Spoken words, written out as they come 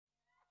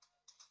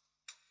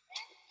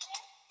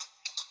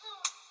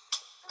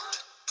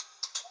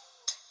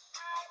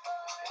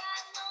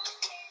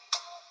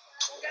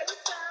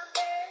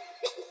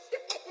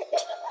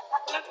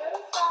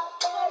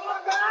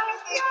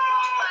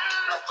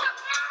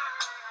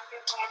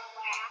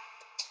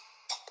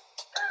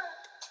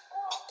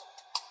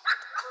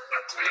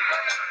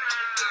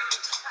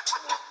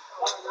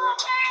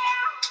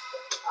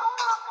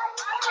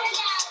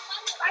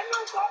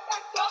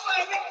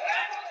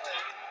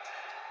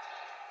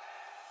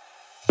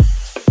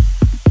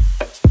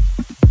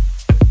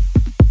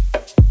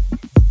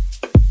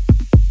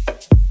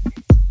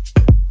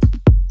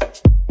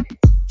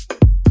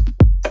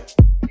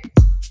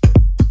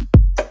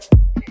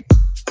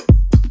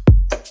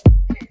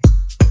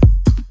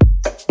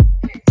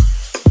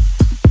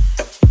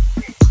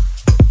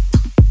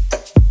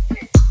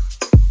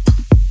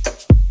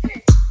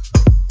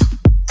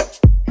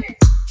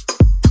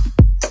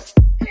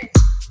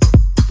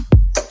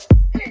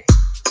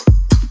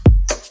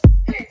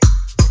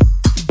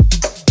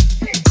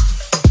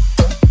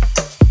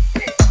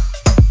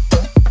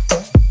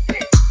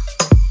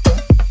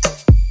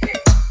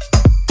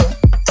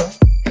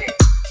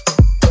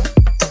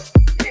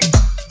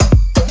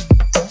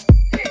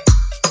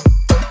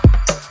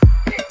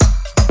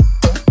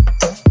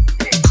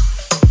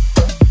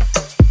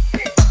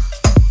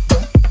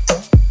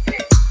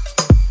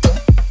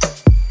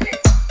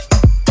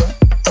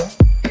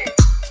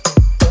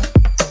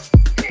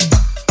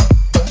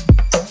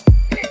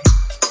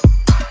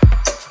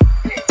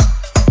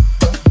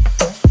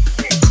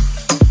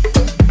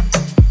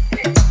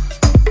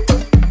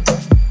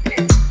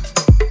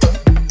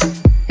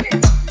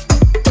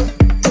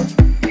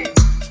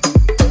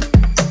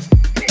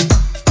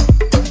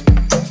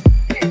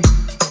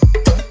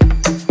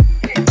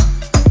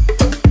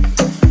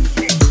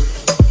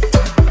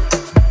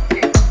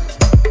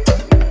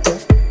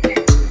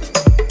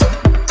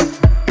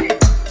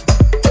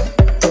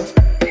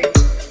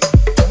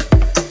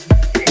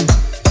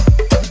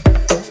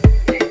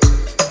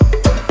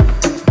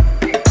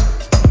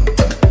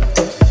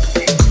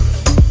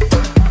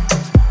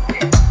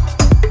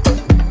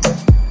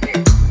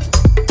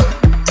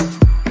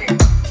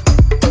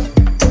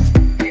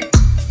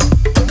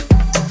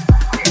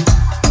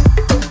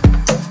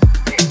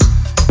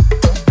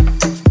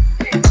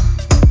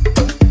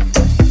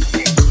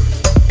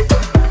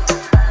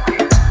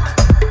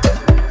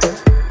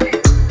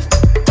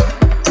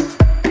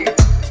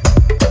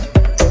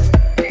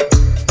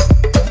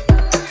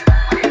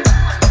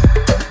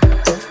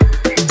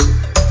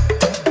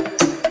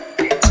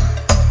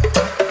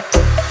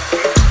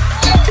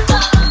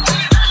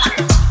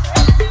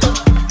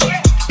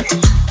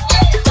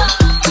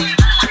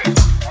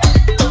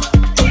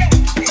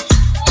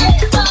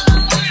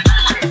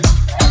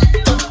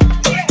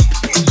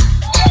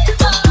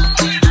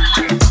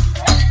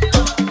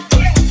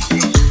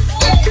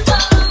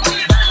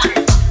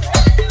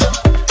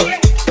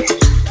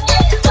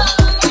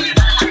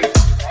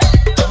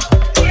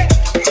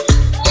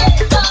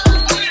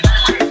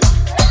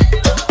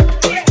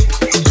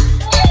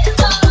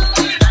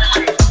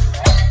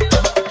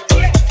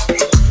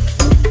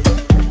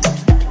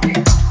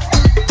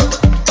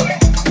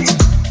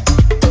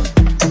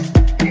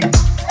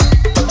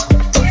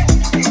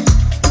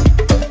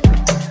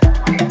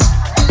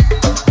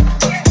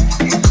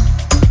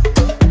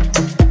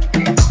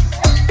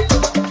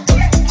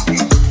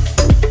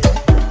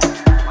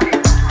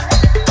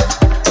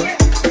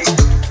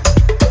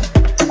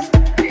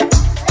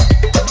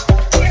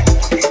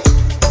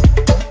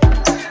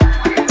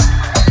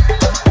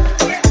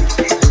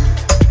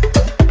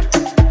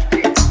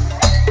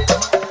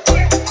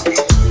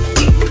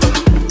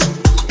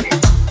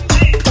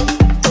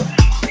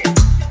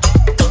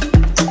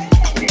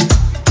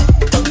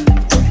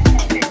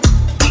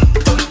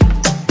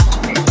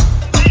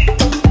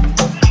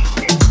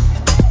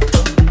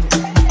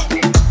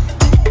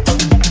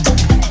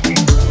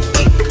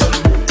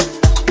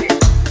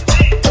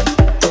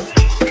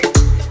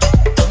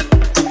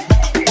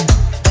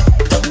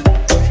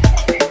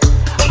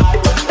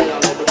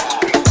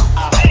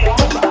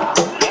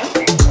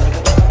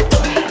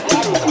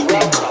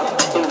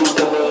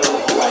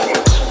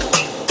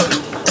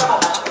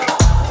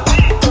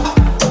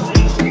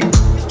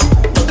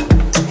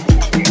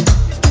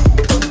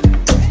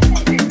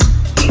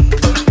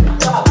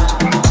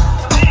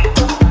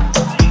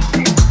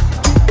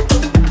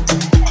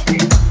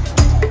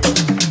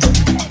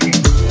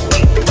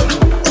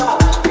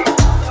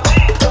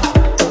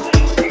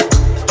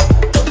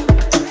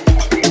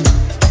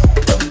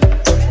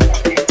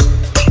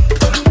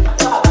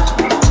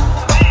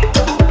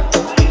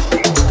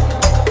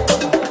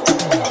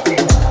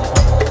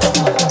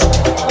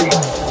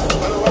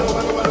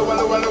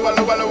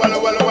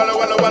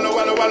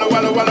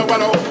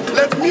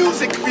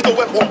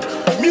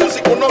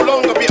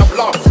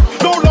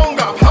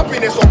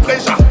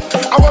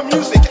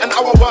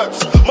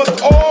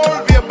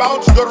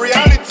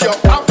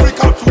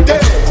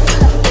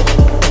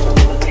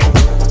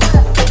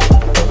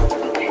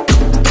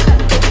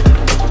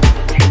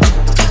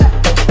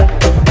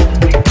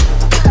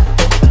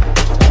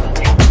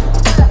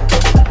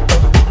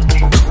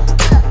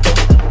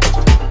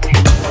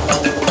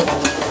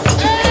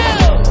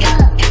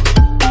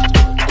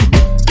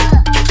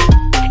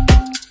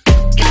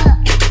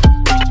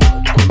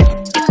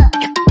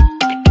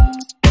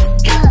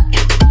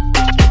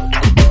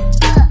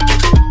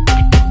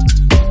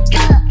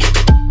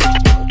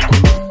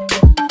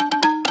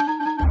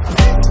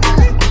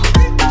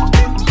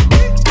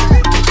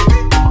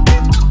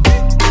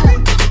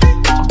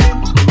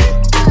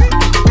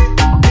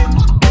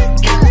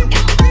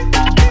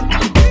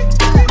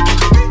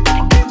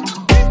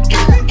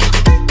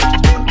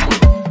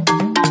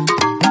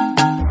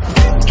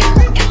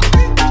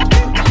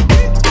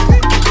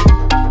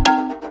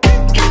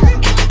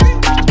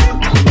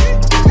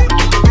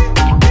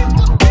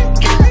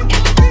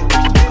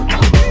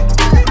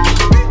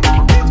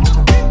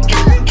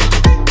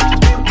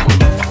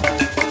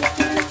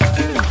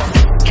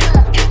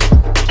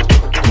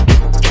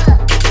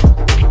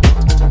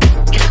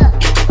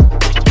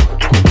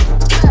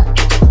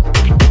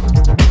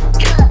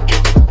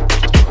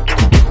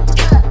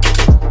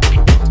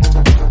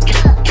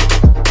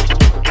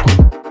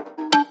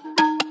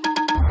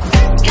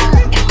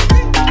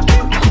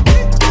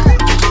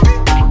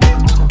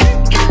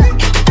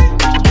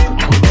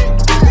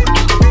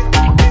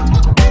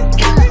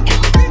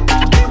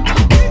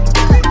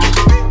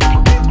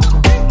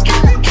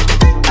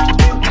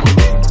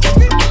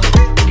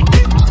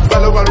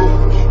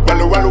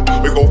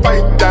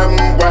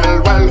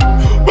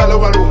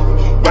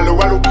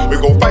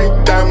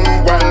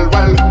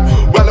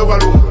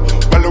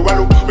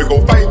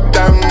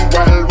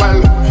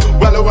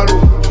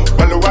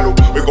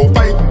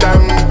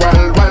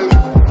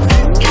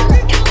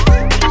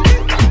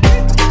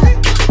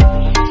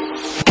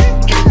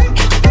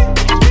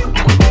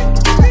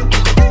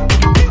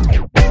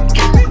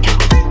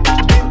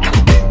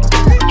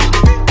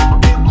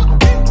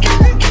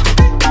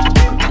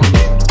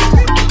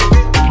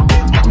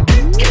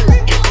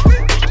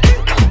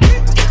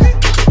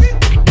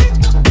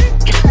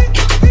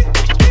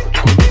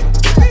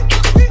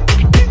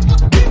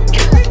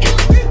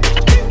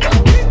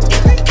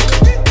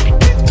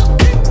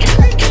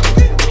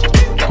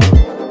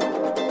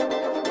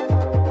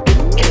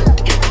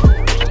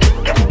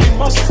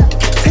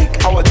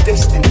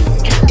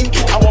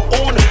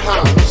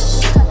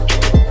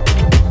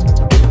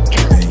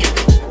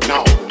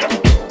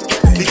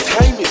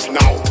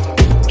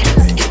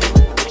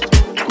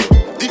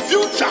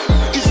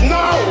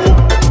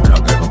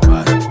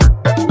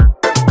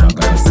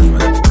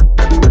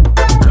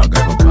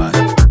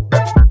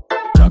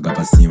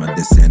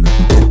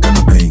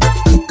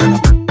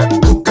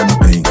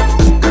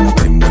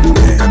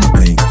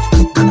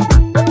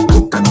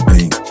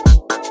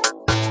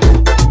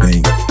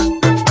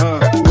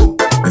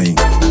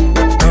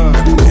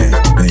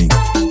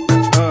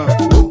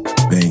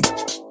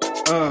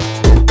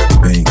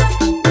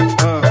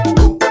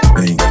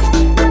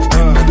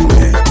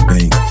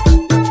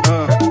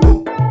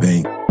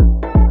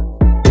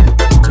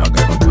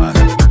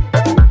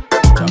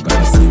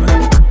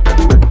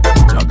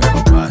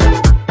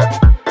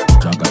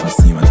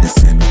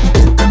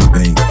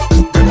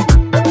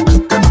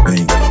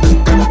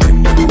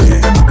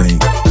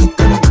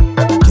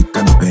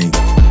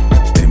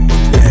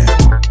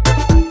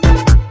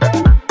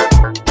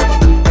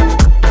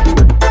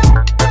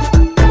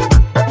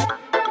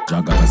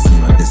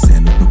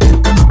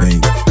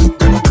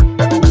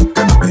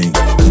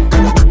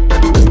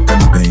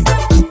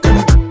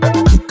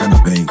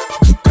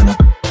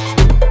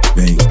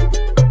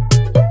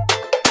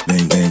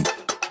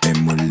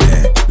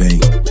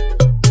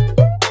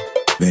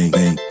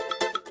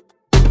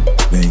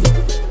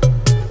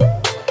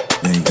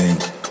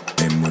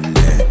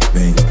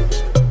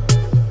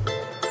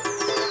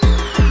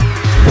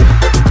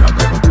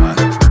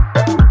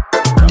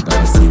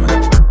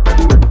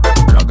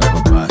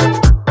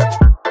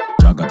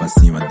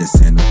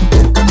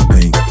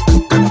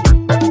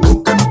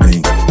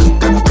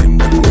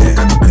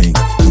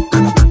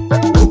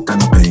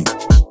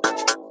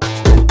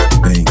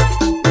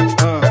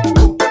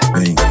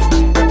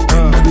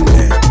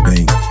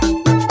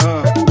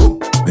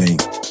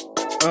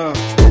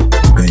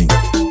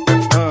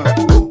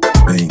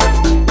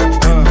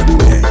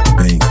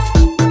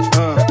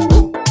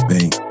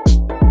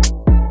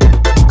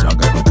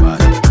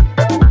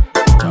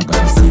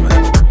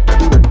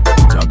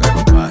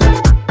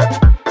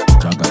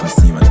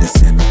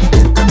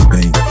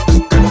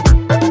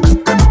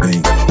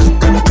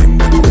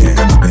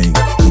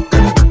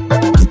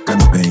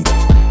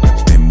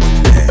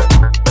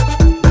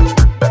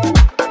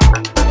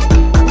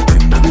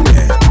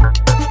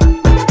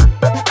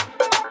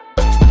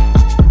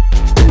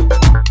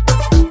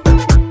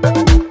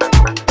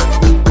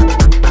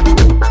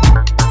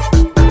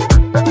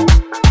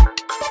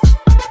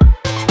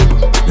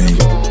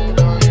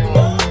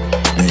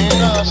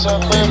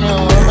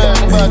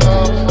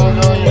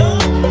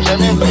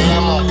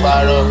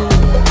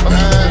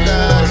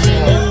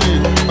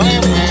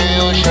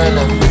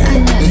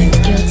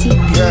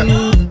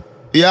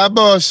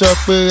Iyabo sọ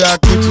pé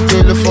akitide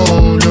ló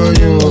fún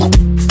lóyún o.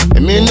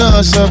 Èmi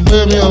náà sọ pé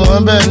mi ò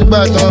wọ́n bẹ́ẹ̀ nígbà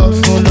tán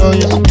fún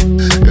lóyún.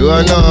 Ìwọ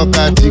náà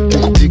ká tíkè.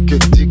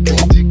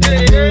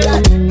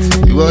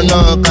 Ìwọ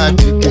náà ká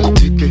tíkè.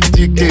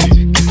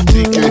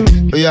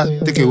 Oya,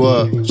 tíkè wọ,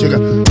 ṣẹ́gà.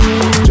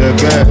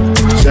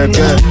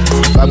 Ṣẹ́kẹ́,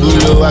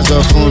 Fabulo wá sọ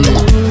fún mi.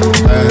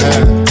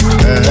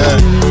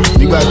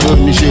 Nígbà tó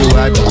mi ṣe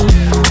ìwádìí.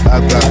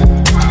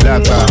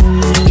 Lágbà,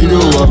 kí ló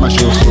wọ máa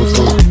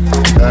ṣòfófó?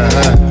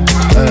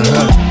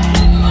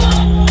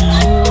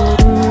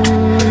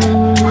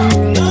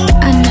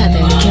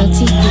 Another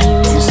guilty.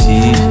 You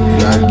see,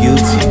 you are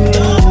guilty.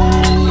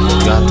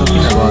 You are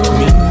talking about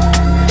me.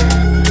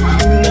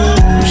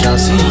 We shall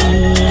see.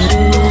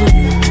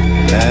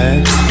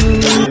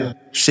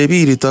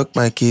 Shebi, you talk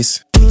my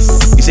case.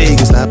 You say you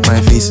go slap my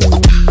face.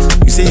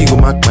 You say you go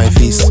mark my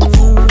face.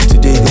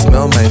 Today you go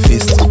smell my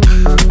face.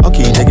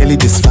 Okay, the girl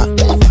is fat.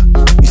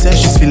 You said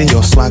she's feeling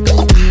your swag.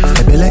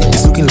 My belly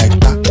is looking like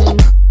that.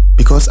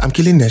 Because I'm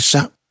killing the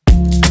shot.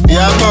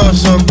 Iyabo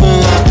sọ pé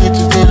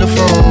akitide ló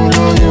fún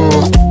lóyún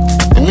o.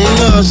 Èmi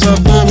náà sọ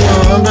pé mi ò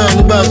wọ́n bẹ́ẹ̀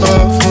nígbà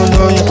tán fún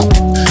lóyún.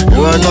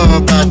 Ìwọ náà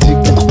ká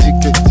tíkè.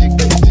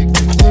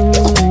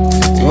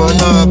 Ìwọ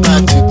náà ká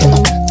tíkè.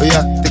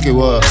 Oya, tíkè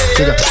wọ,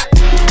 ṣẹ́gà.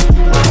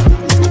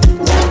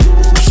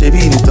 Shebi,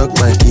 you talk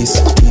my case.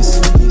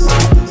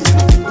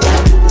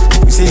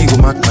 You say you go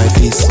mark my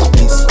face.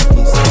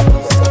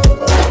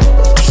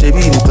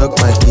 Shebi, you talk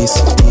my case.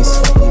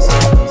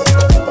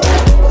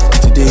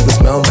 Today you go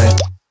smell my.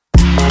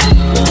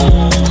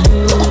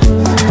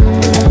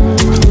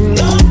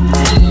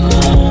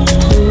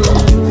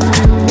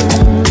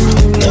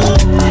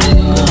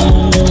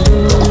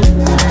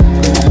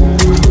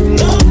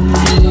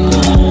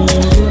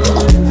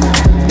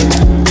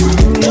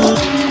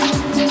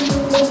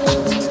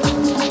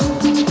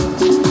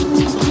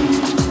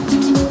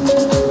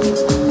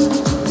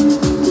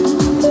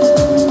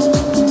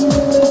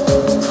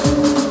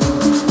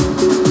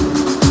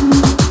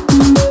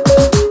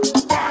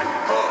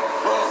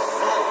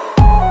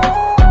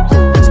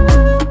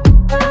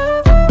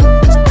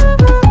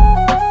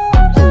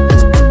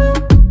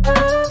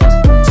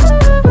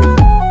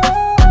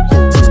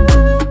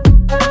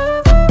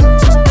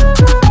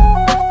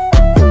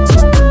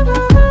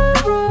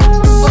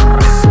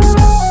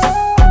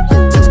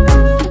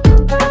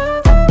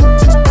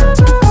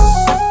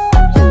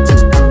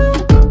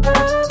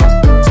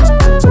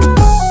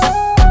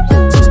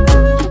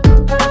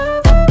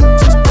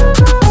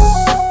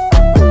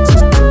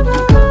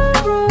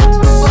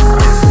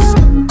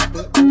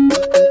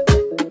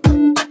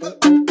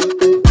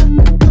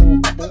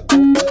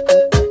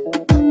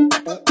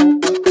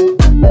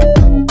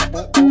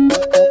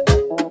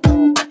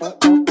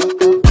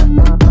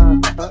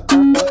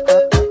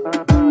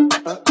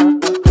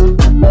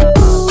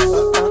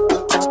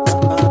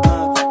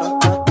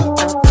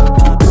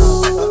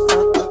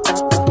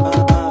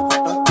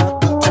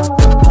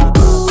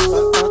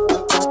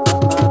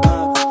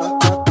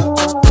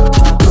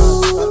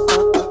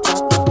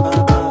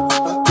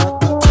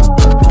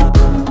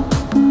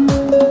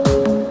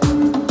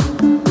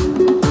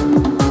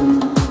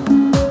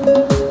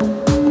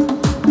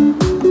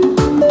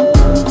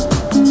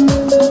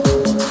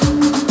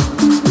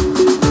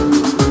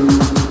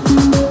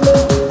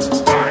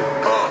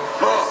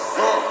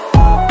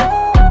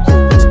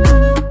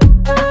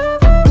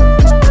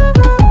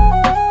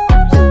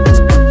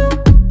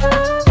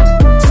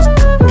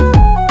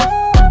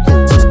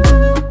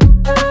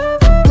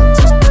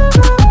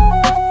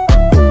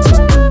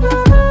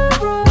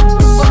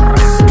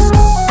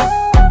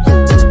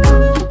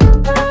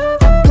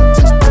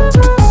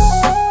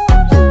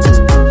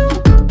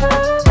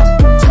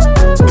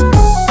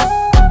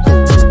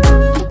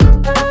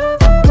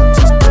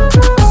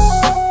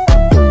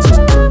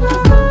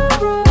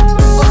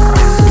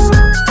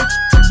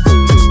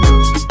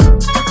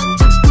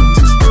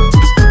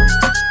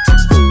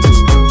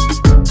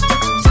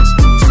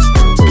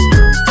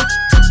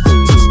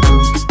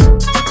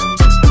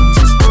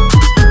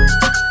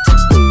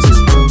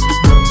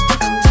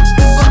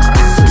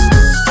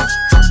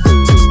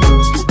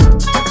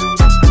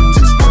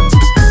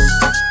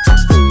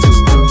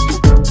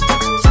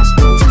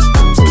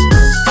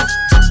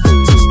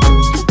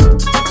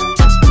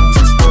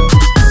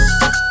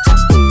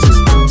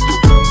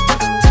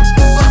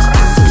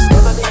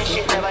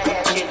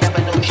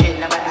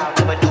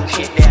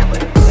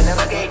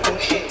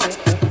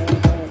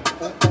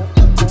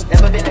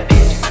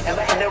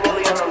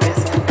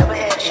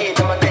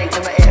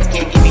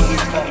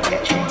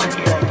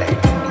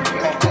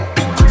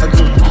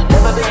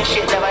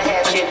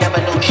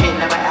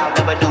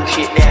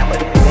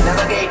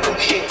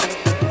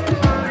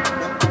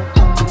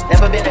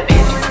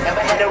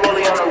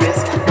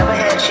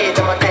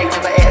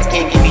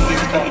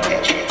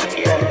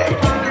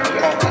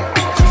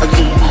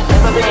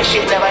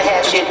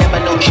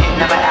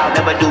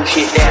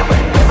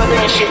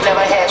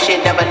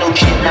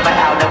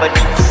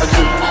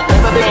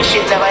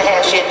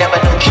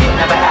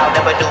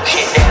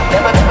 shit,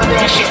 never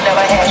been shit,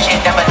 never had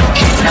shit, never knew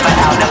shit, never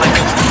out, never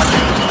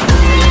knew.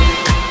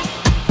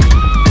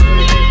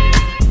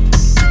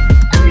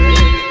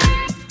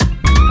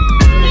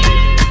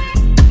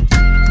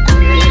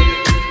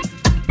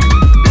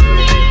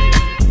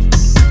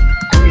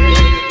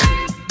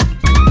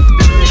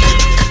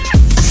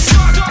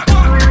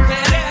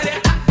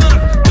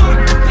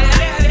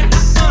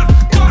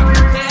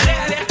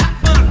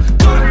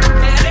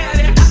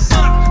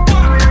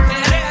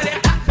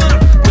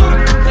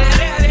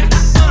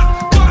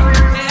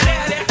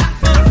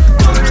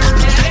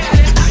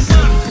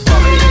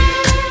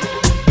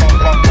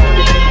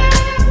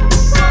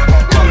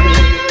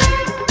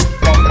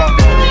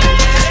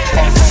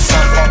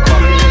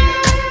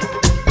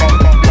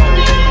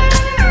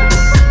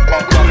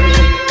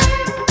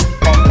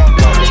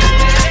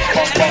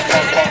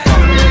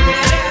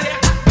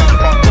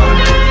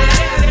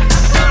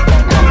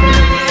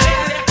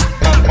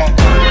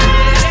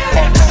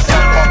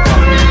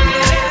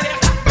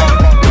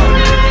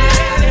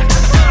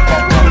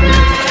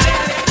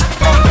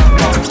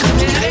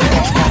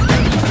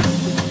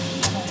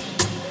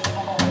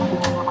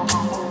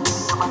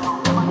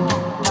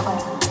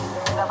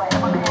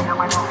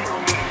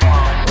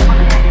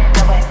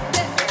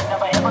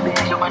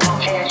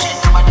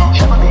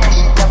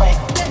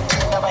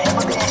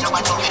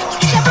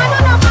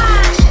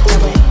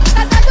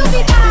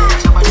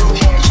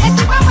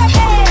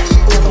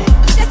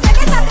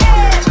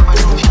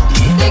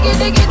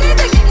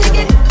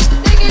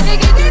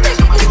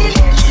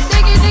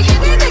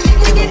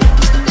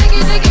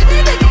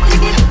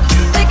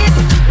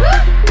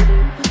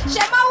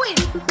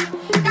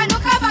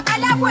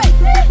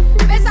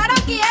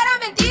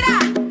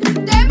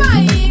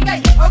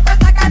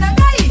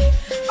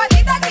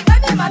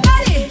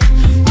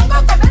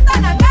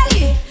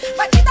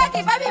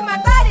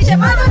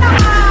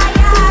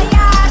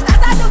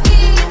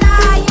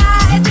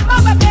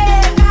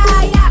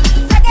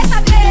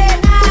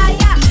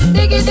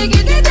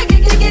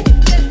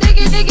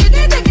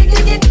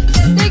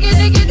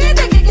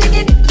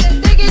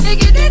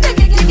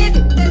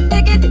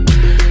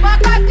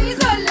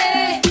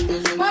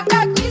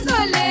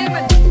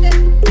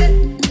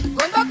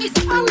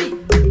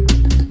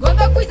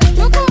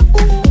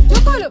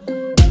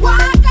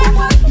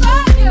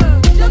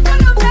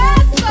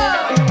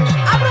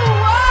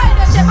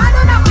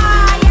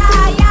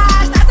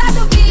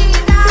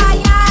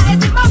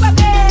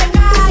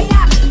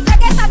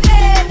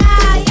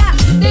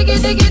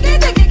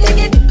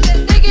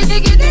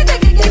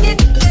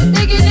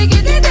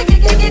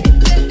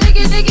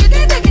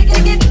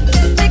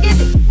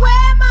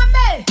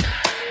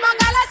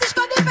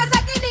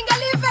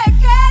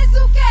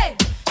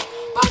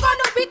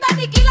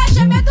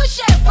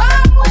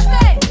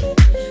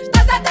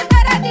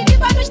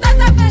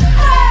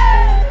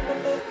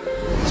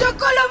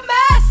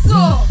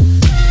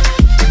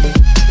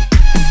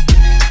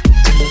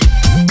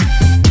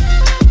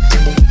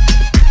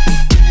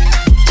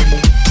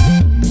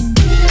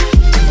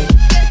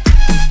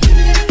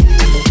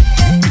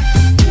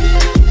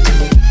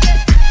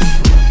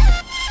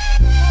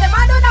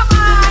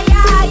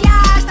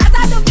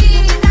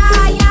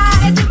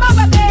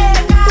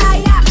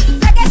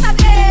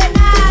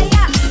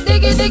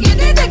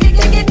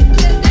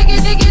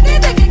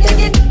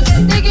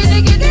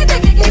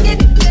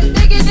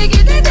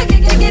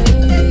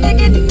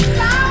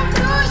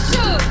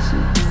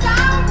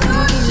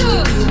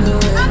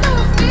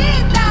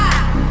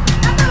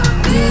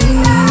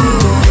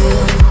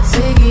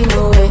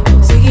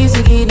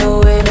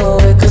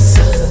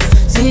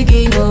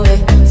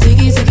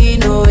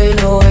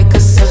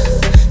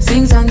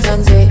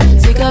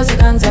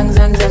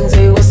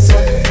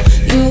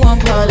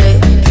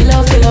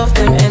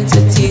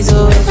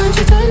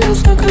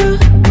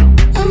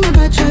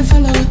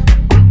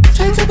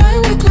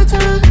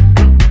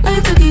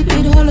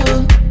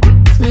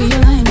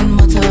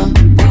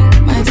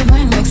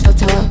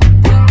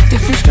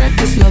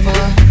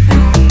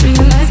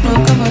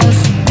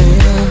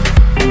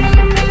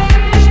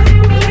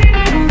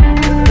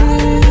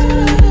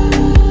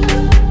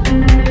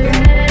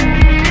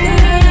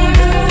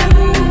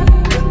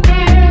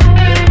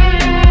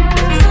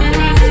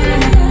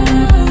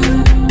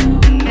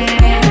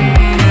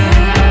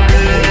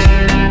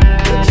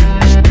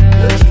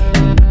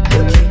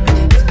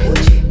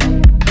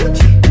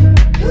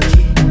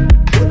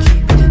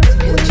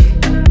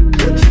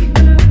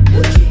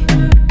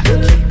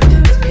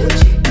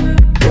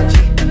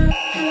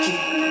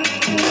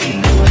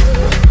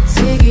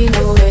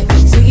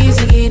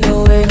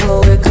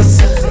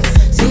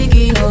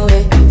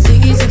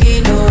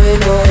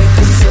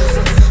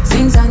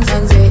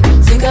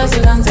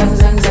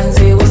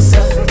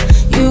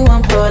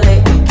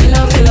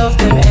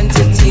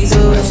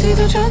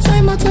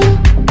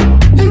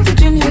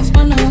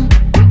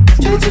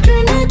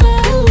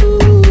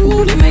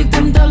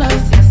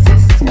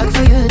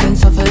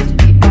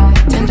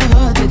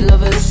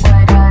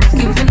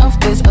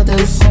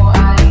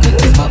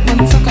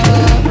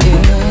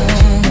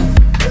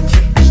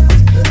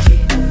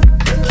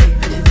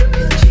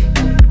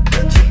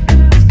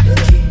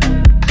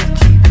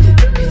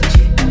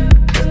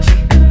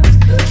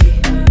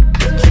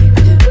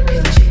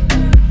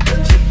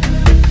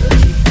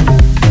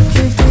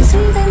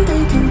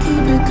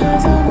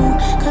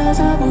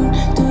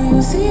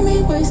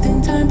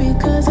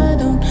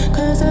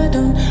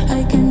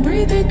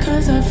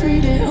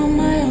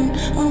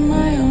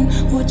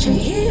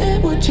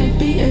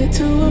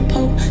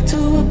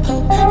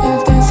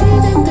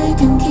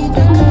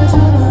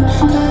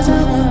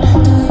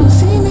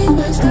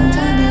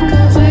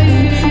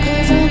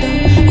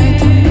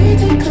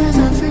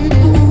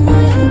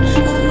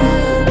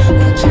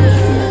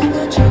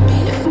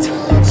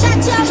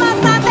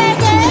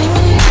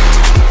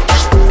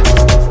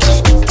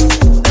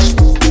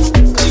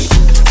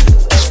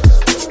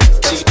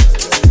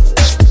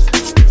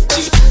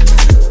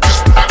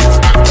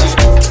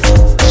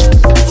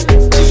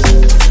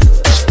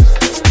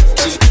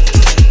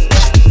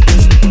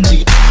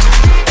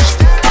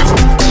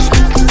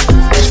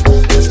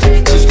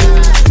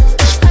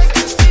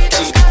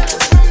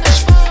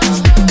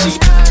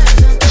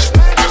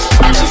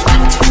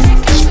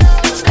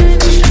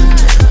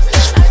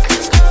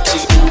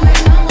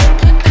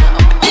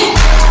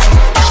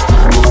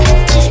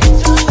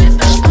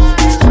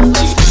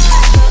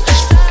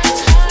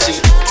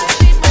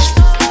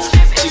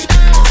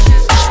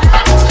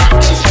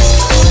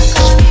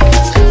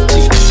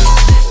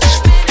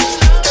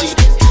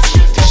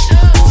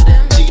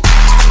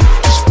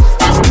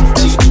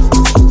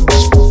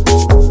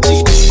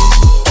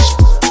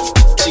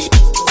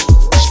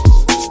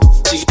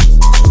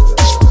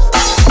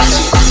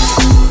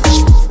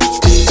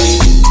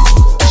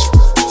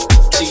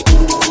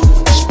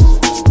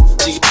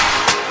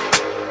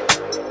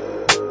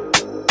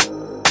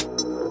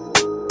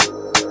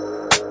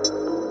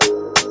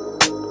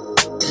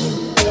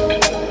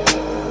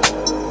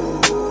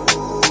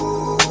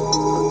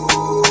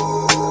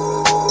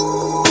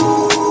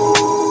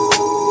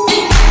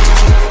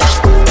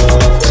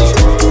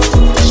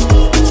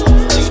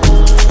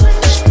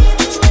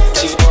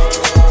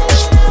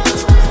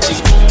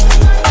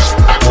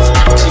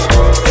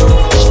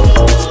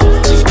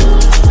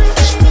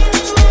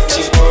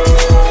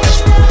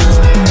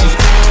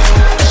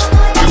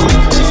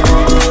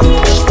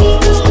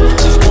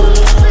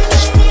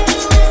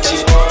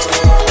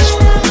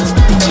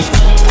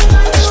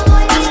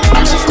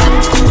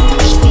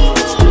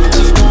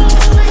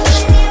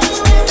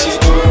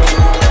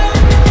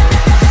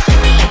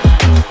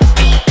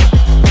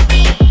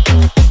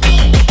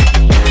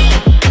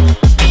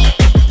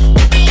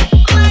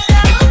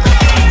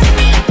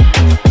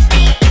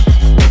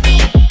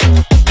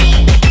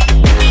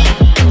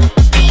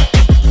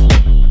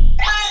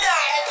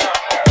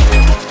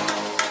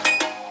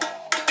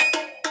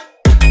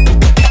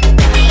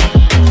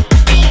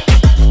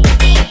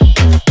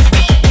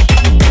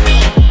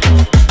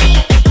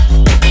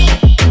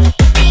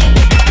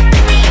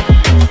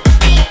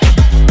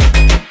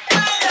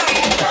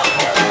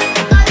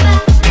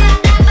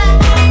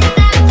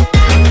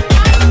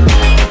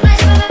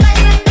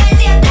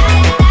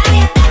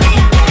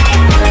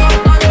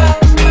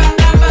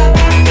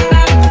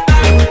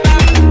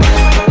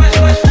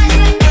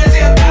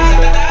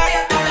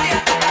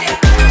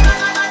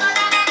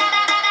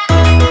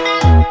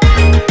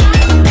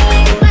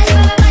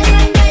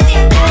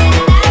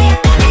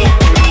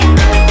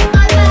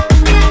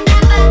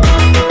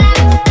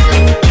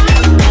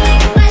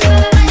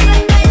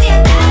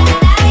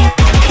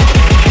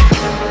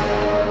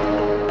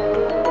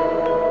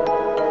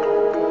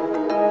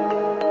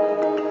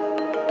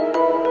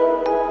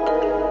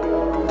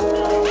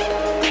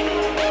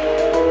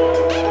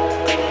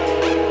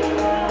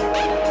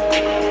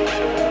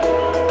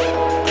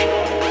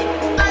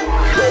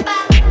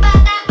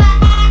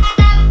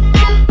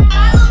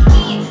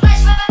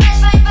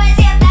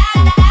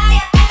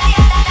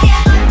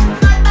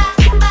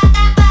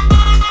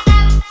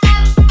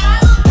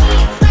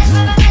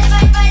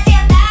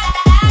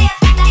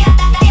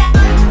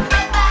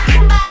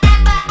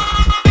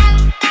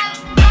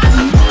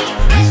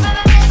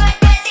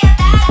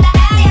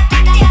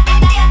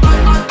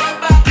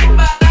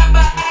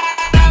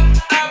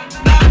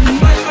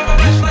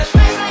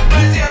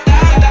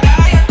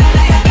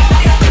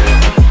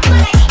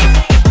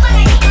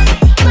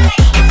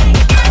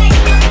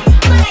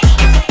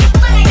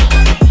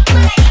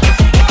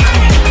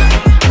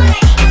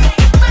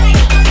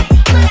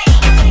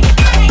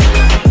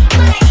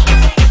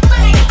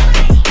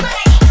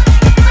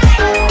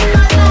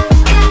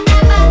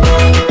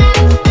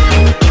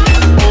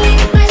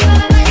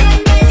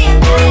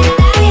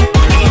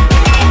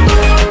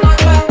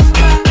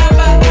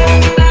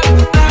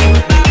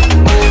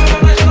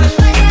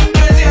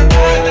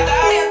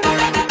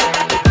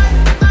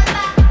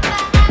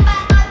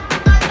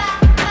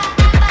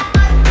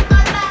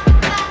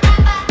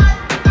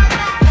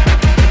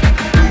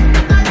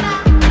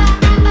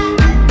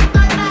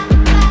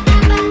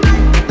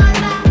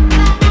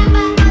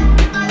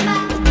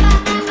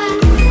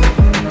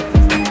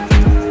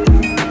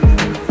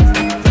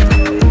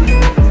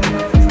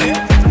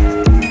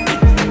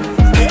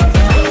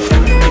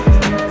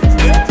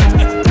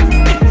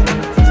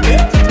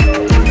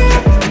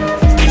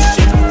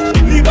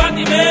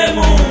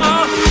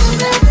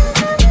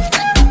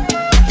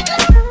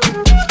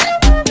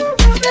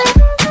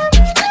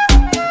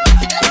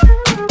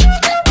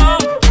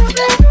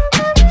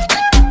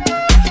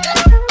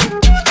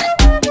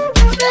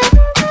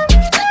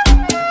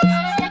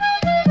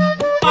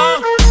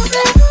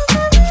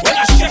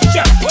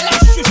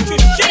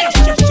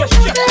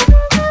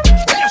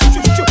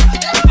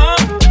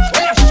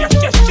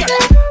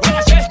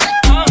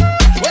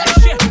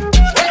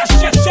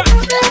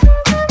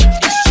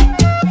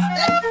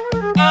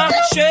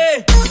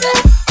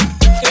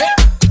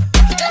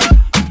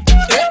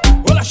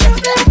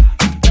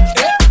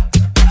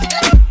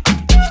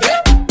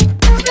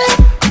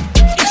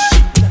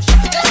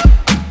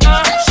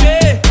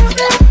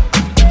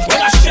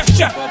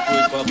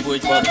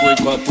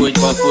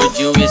 Copo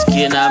de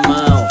uísque na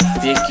mão,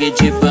 pique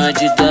de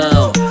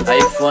bandidão,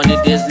 iPhone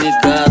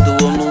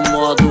desligado ou no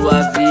modo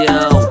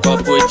avião.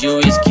 Copo de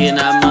uísque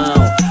na mão,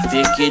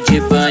 pique de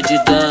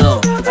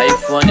bandidão,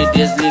 iPhone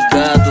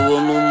desligado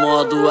ou no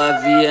modo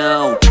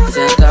avião.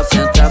 Senta,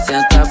 senta,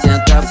 senta,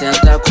 senta,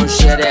 senta com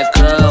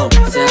xerecão.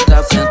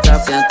 Senta, senta,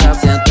 senta,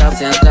 senta,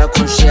 senta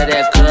com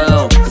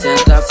xerecão.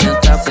 Senta,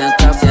 senta,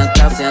 senta,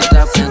 senta,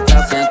 senta,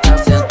 senta, senta,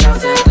 senta,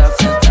 senta,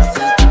 senta,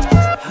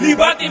 senta. Me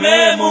bate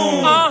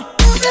mesmo.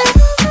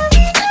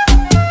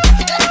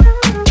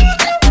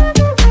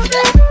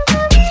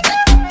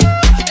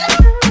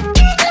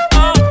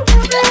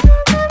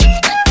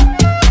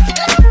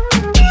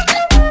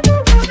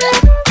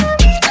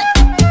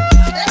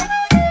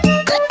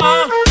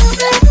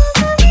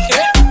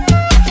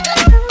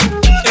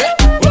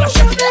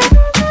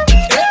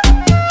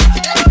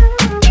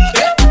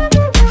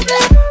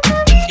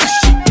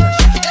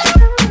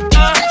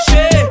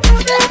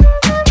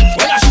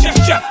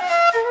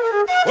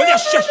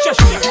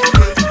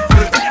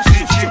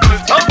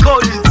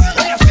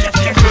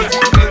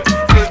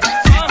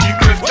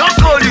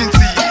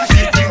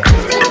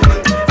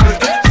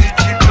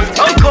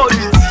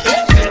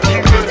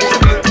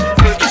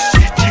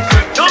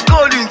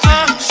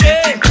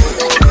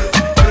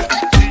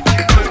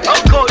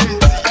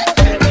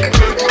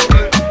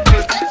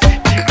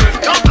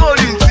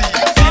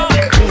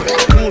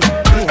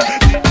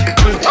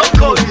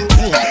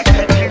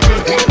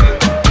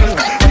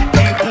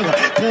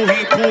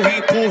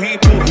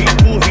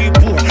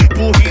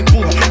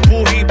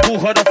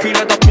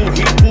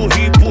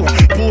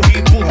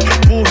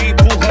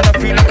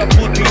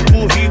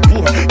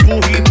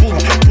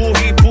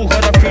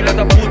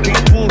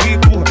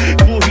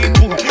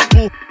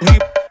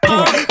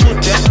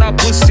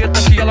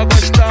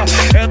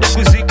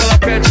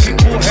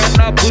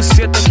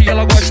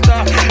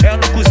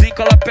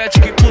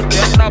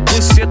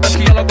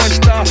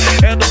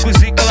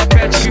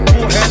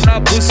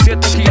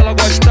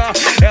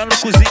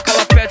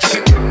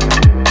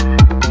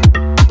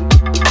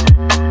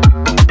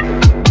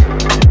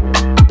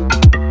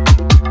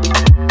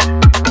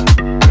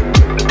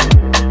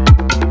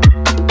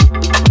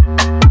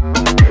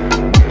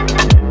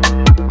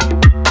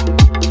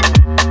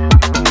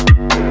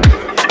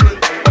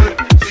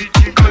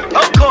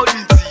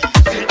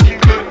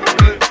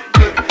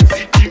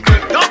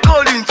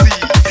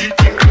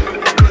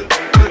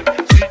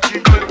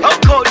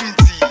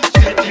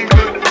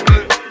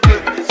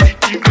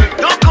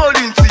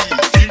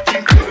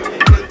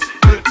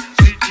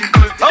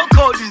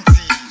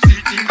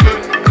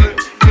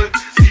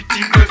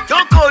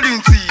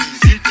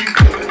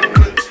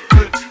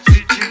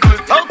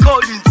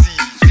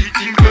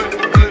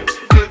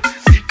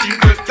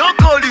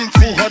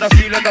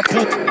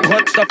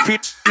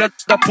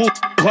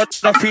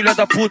 Da filha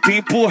da puta,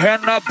 empurra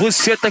na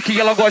buceta que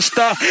ela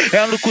gosta.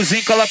 É no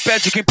cozinho que ela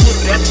pede que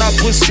empurra na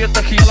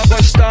buceta que ela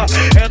gosta.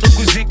 É no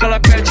cozinho que ela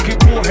pede que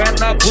empurra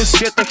na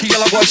buceta que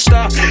ela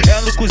gosta.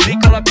 É no cozinho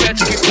que ela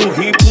pede que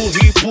empurra, empurra,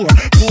 empurra,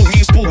 empurra,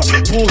 empurra,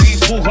 empurra,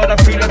 empurra na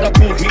filha da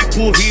puta,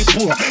 empurra,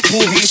 empurra,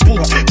 empurra,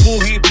 empurra,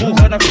 empurra,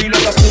 empurra na filha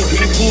da puta,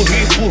 empurra,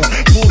 empurra,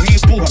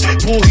 empurra,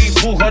 empurra, empurra,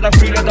 empurra na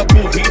filha da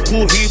puta,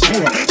 empurra,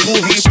 empurra,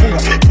 empurra,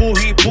 empurra,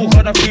 empurra,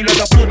 empurra na filha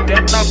da puta.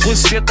 É na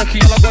buceta que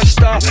ela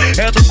gosta.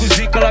 É no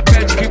cozinho que ela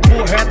pede que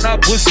empurra, é na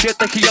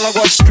buceta que ela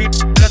gosta. Filha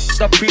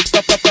da puta,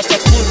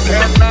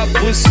 é na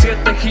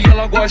buceta que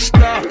ela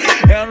gosta.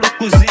 É no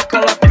cozinho que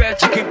ela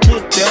pede que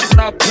empurra, é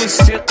na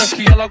buceta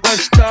que ela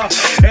gosta.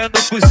 É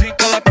no cozinho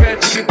que ela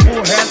pede que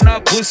empurra, é na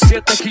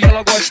buceta que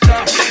ela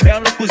gosta. É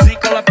no cozinho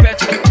que ela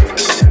pede que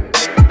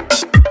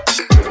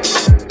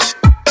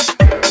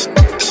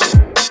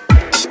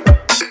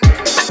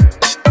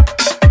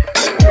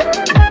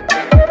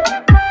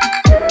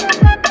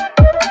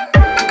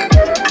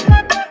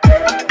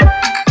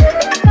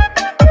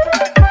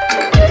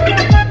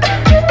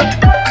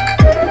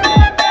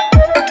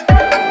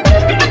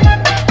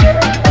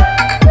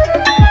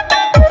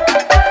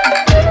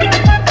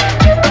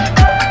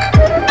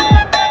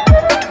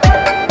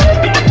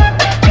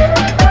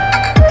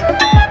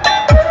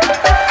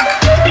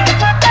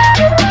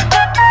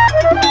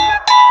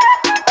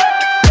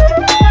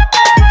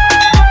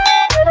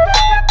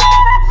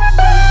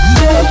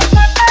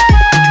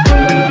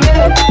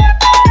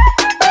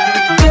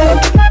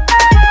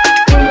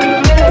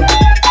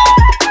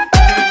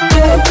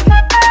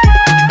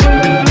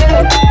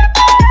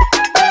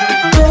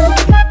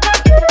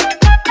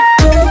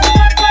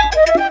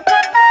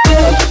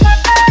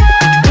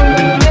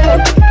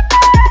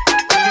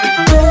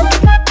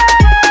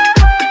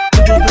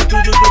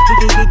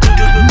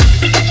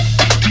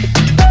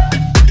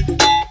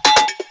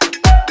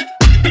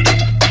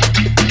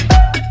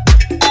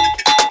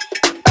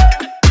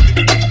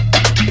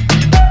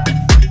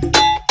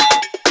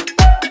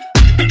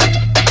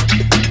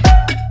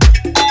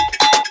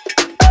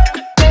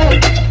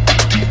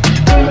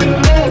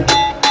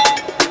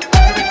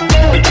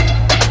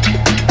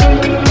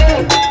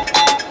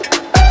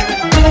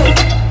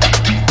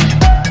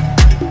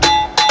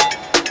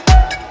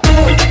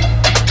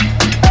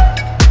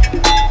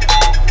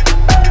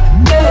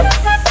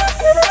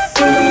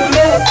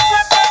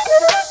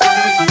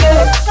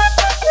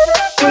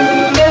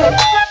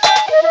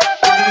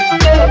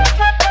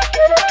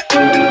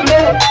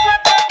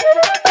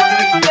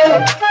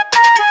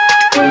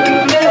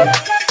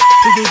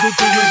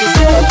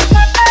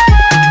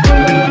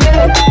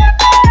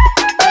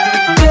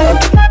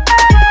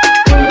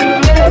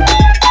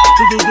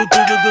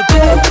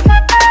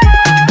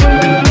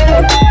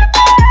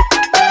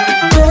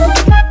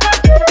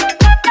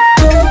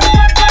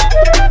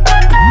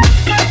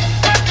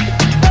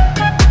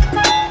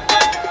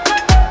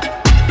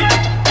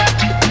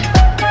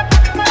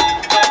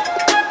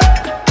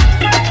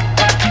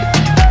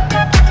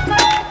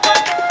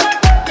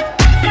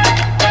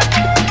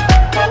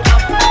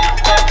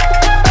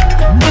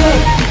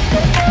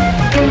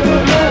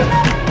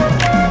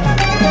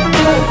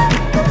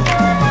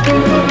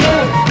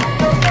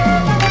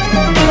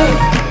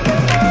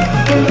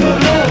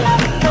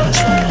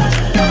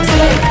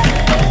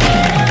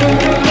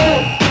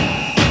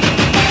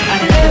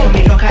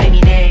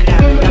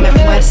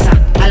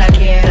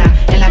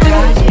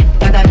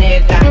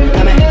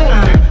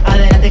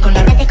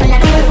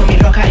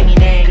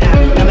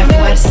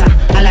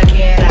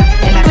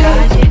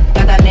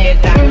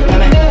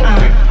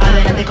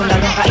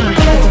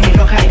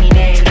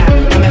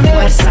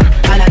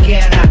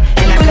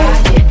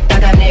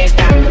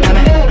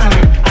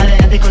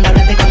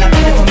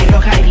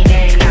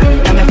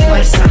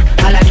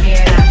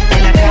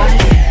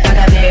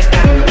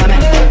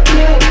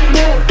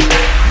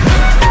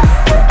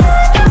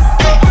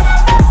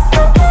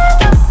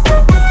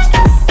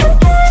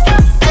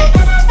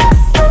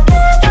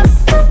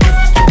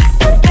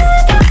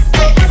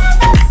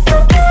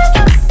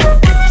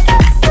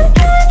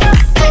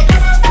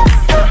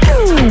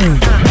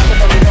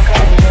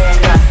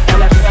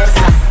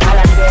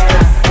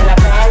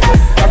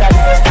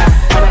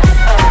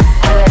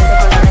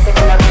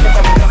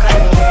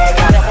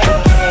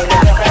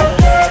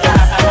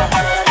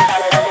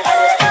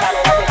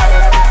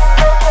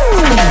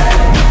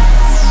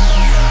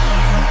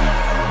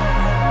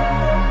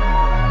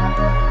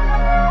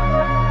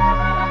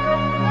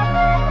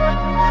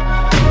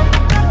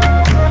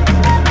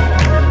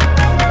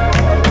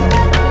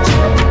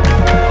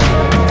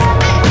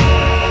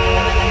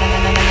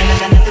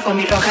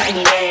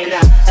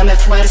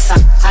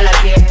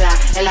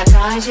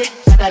calle,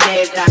 rata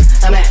negra.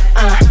 Dame,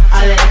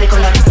 adelante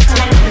con la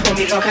con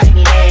mi roja y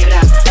mi negra.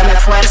 Dame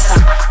fuerza,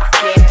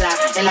 quieta,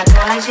 en la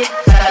calle,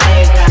 rata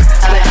negra.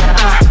 Dame,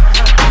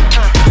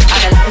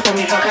 adelante con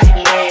mi roja y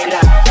mi negra.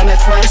 Dame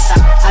fuerza,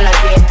 a la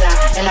quieta,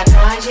 en la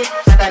calle,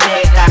 rata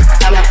negra.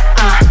 Dame,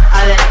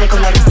 adelante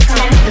con la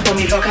con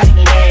mi roja y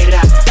mi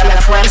negra. Dame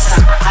fuerza,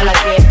 a la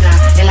quieta,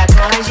 en la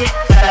calle,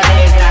 rata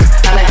negra.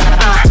 Dame,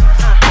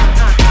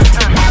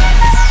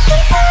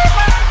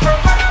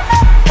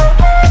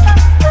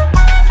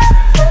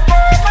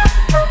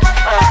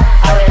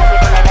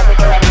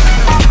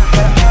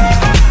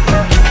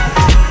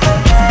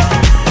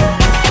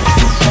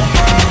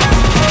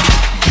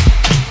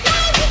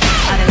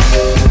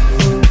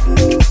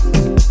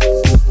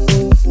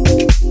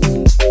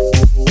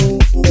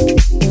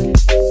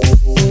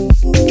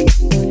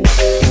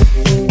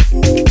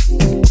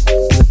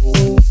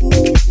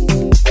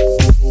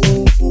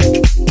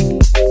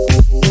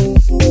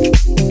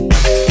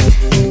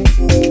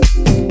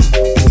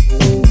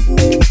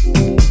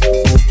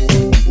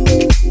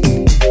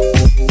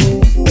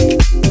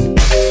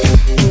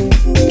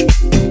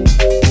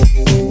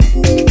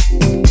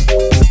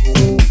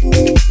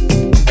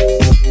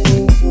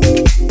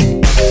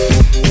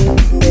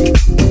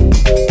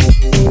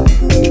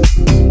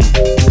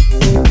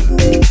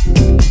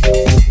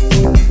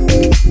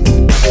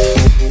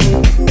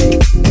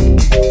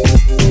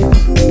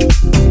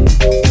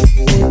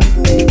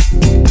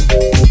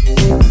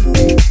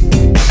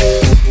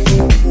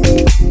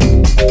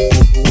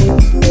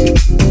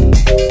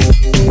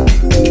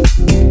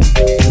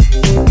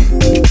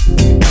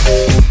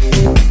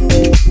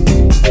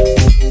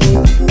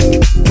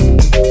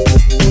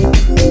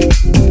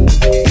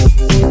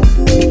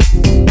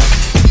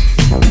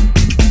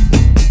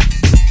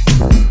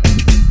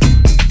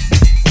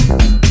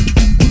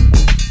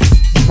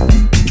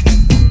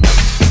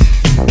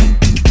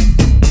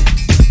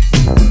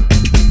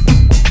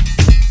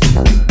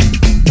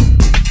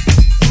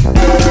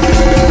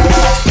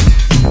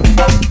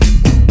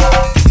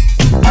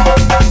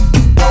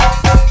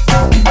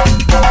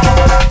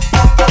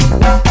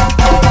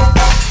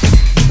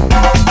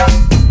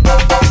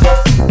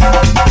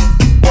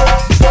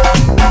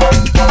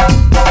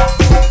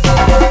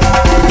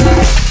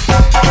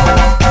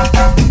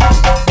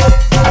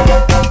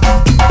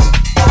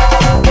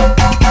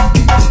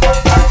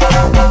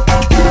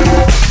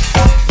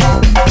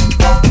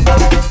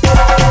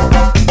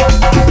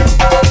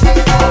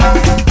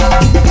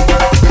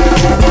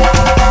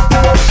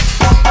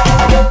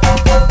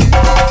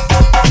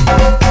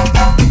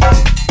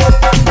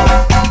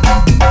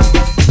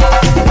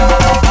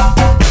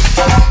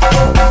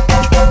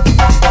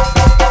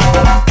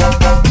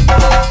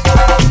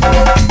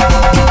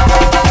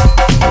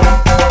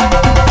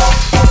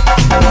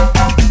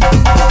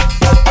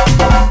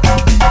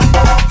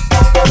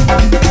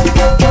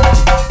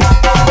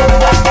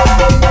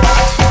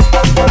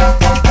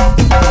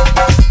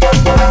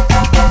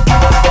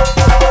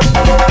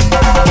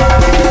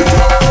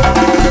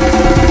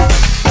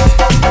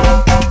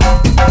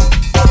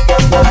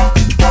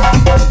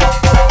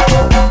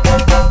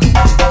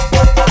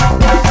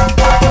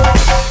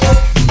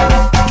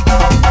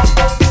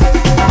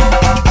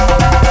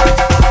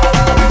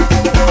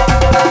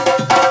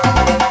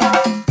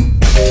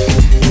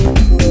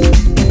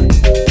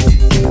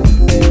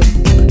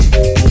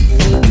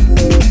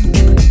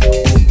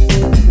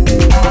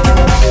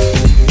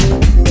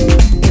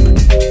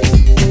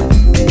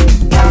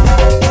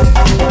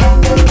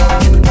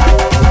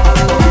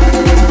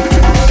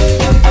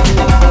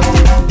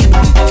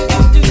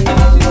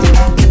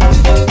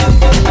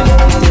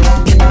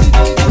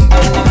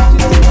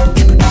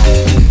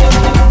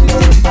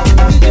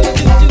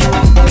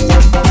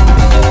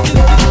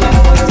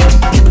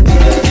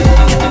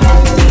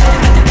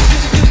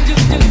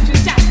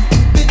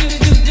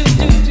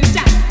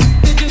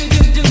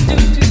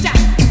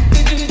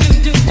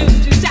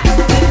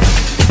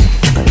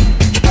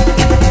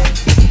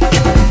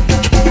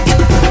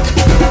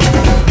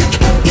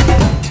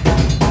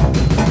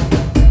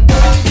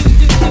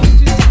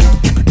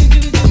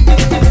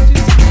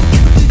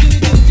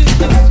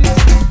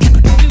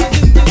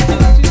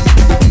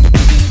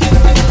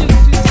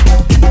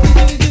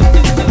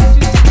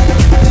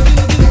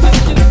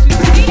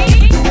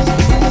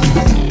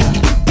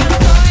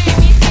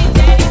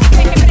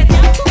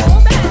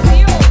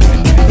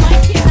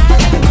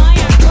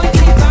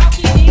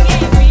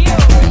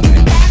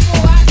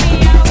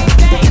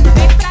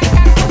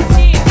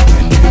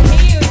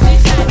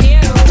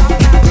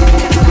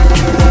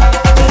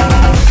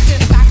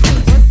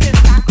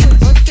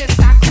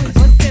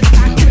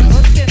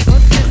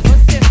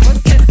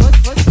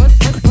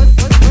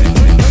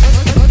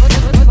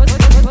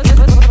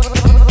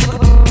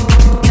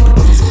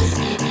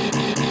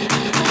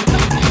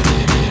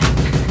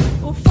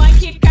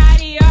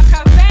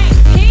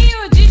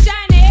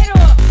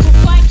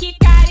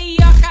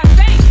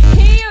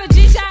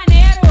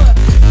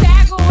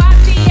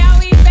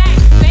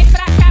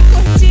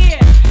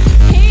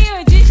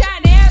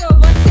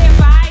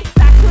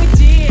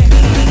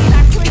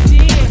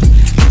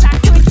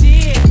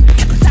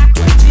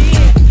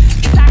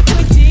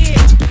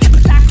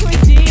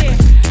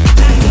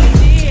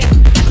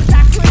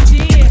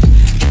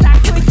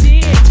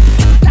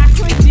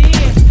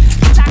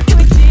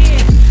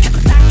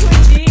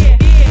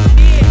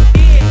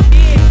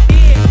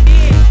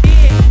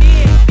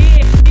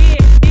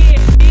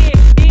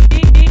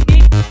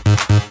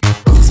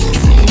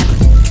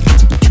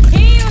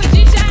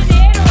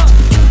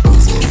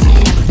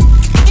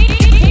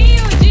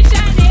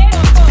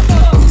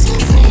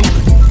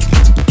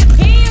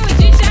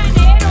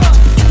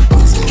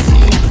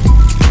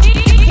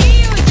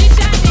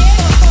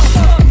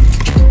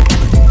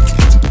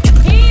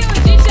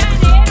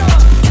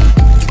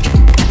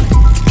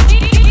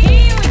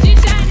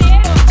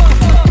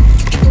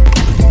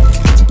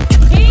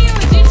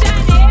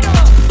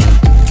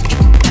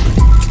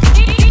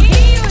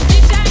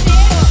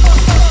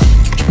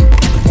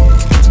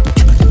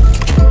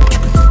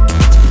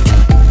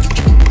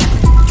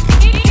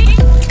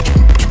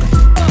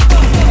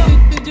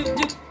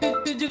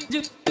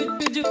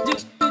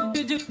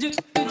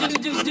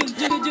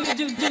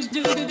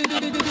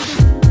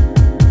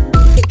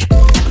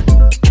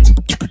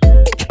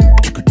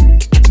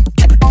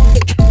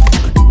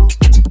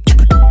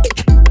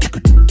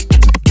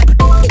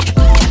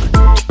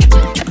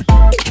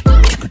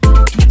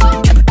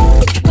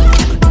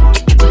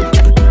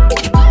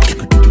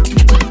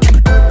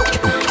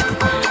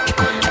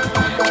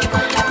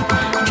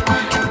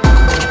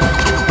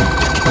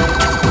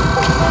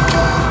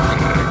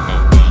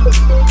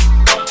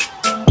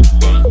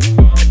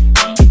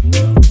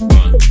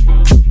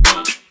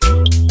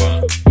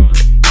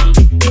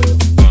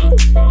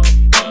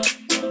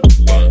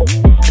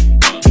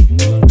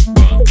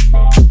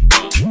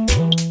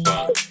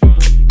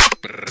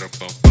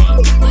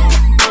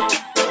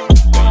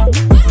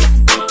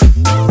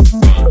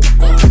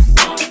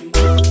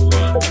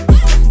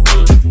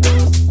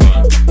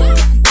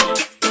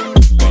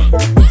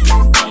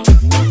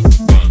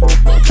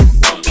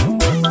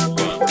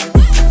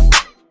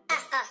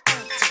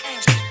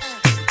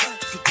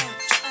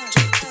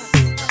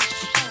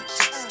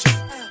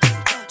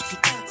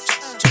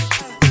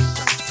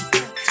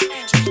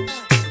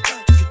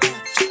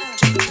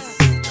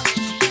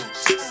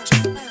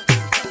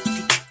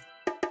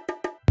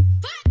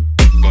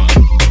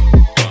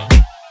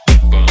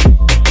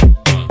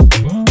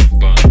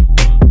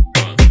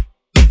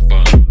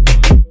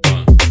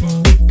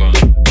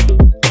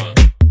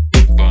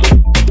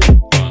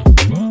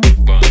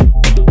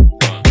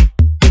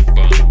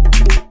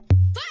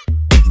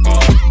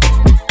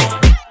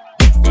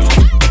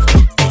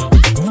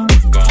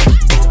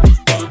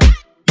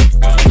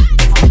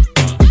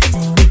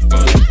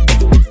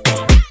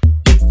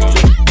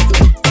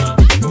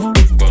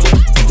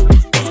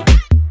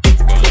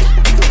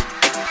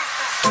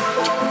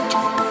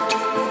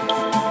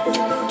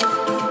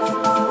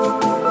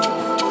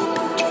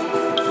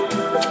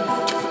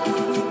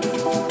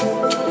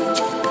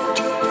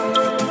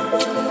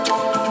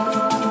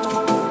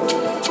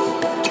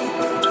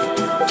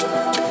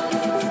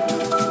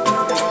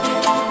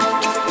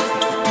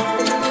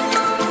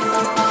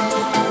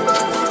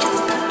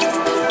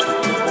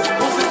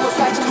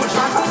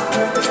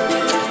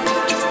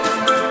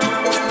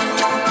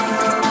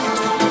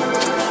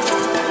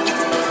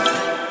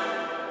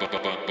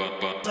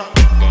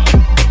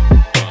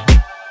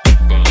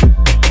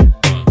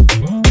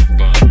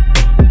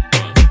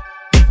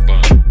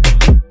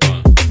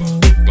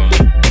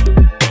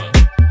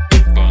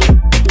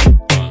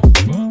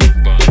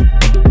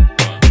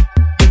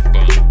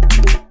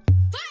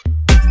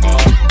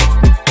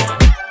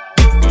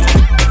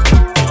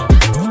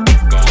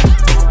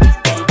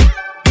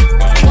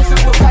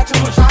 157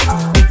 no Jaca.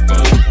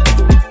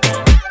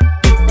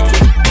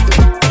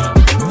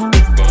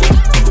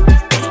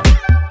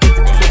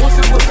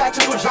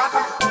 157 no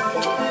Jaca.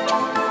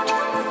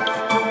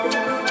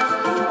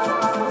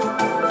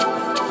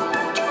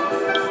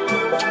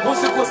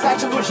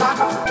 157 no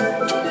Jaca.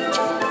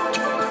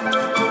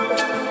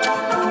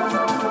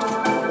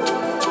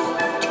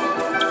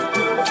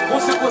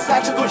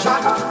 157 do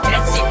Jaca.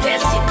 Desce,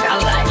 desce pra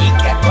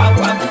larica com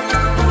água.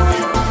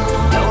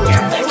 Não me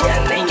arranha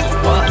nem me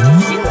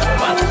morde, se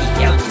não a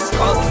fiel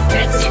descobre.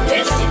 Desce,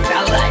 desce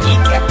pra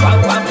larica com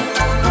água.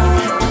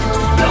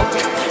 Não me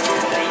arranha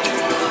nem me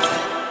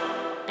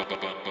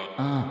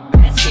morde.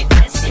 Desce,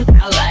 desce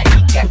pra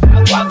larica com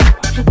água.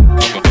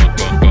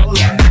 Não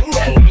me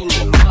arranha nem me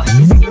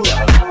morde, se não a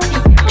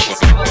fiel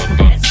descobre.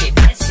 Desce,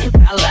 desce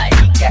pra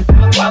larica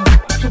com água.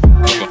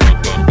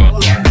 Não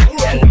me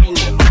arranha nem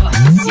me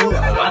morde, se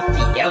não a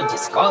fiel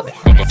descobre.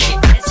 Desce,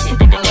 desce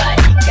pra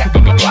larica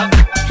com água.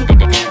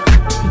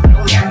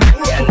 Não me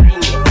arranha nem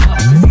me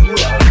morde, se não a fiel descobre. Desce, desce pra larica com água. Não me arranha nem me morde, se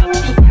não a fiel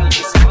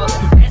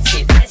desce,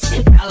 desce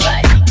pra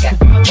larica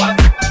com água.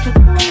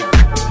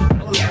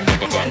 Não me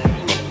arranha nem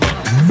me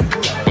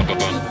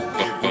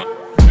morde, se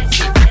não a fiel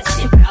descobre.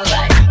 Desce, desce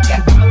pra larica com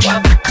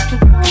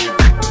água.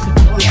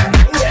 Não me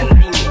arranha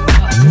nem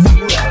me morde, se não a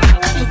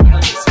fiel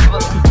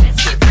descobre.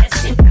 Desce, desce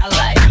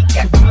pra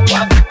larica com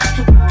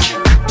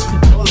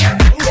água. Não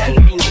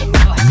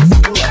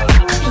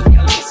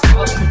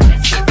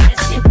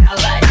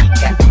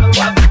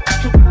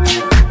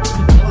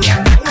me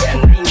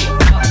arranha nem me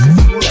morde,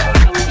 se não a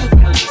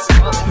fiel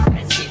descobre.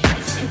 Desce,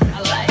 desce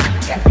pra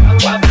larica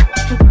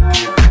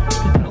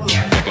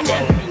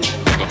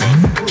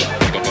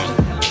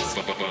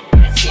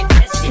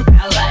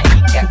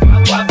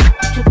com água.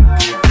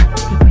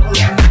 Não me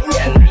arranha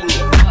nem me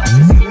morde,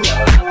 se não a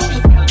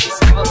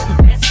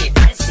desce,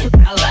 desce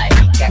pra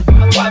larica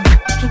com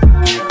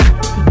água. Não me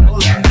arranha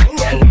nem me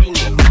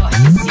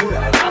morde, se não a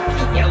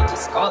fiel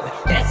descobre.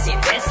 Desce,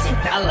 desce pra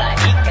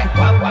larica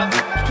com água.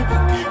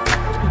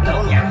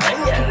 Não me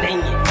arranha nem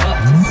me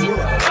morde, se não a fiel descobre. Desce, desce pra larica com água. Não me arranha nem me morde, se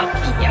não a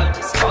fiel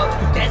descobre.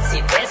 Desce,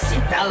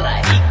 desce pra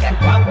larica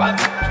com água.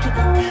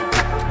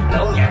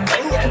 Não me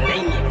arranha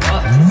nem me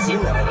morde, se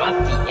não a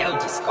fiel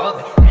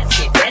descobre.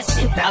 Desce,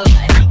 desce pra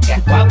larica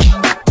com água.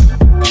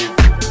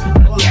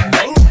 Não me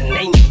arranha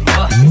nem me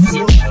morde, se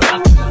não a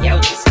fiel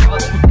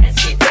descobre.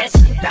 Desce,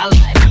 desce pra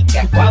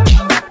larica com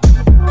água.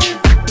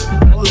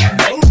 Não me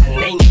arranha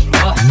nem me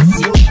morde,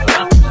 se não a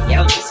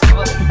fiel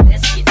descobre.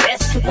 Desce,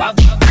 desce com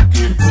água.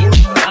 Se não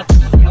a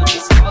fiel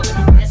descobre.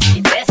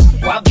 Desce, desce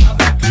com água.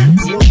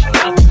 Se não a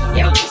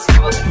fiel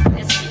descobre.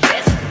 Desce,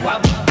 desce com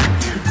água.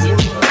 Se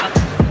não a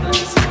fiel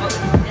descobre.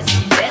 Desce,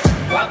 desce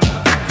com água.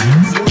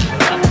 Se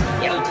não a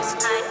fiel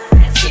descobre.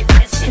 Desce,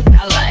 desce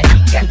pra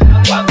larica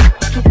com água.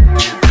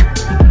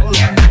 Não me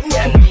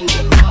arranha nem me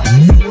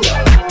morde, se não a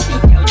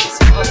fiel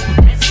descobre.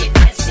 Desce,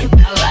 desce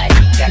pra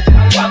larica com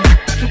água.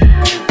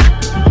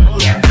 Não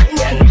me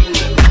arranha nem me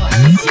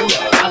morde, se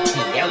não a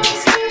fiel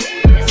descobre.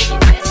 Desce,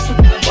 desce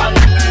com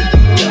água.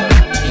 Não a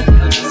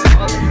fiel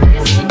descobre.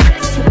 Desce,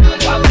 desce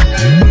com água.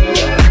 Não a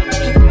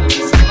fiel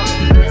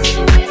descobre. Desce,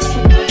 desce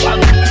com água.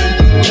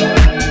 Não a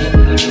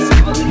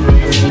fiel descobre. Desce,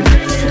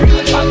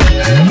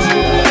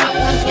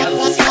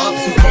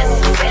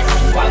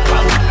 desce com água. Se não a fiel descobre. Desce, desce com água.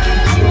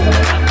 Se não a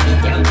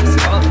fiel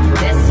descobre.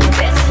 Desce,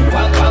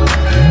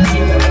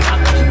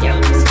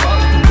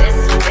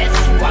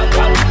 desce com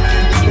água.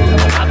 Se não a fiel descobre. Desce, desce com água. Se não a fiel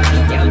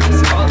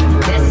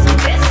descobre. Desce,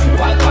 desce com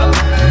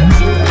água. Se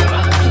não a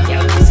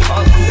fiel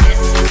descobre.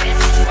 Desce,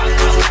 desce com água.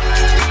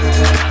 Se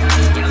não a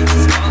fiel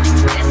descobre.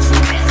 Desce,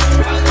 desce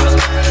com água. Se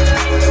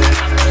não a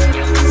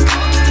fiel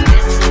descobre.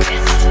 Desce,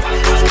 desce com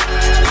água.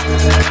 Se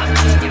não a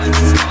fiel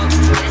descobre.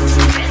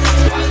 Desce, desce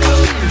com água.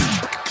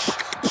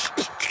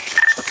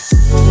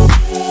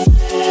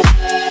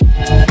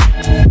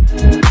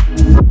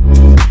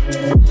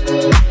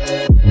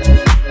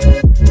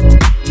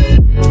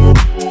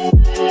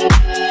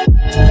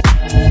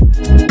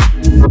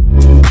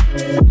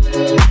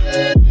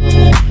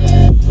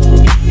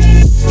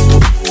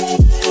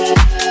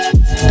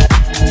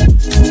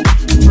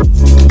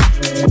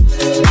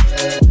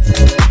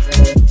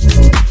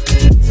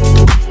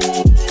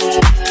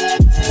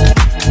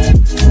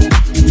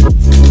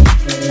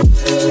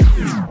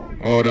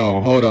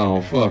 Hold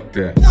on, fuck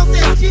that. Não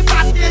tente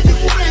bater de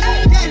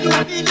frente, quem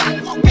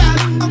humilha qualquer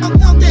um.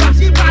 Não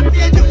tente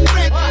bater de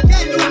frente,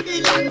 quem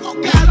humilha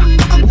qualquer um.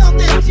 Não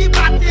tente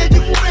bater de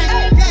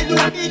frente, quem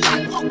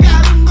humilha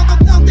qualquer um.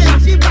 Não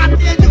tente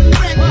bater de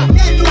frente,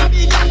 quem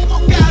humilha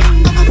qualquer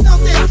um. Não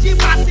tente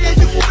bater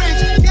de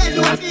frente, quem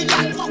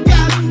humilha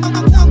qualquer um.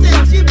 Não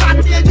tente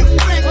bater de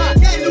frente,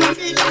 quem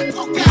humilha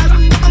qualquer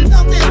um.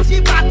 Não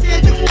tente bater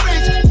de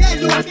frente, quem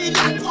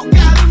humilha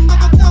qualquer um.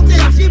 Não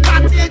tente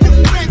bater de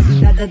frente.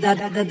 The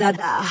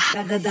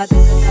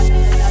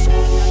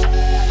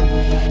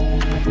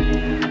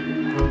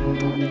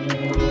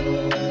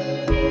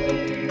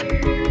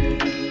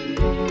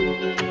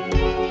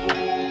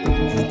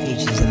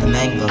peaches and the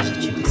mangoes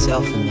that you could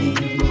sell for me.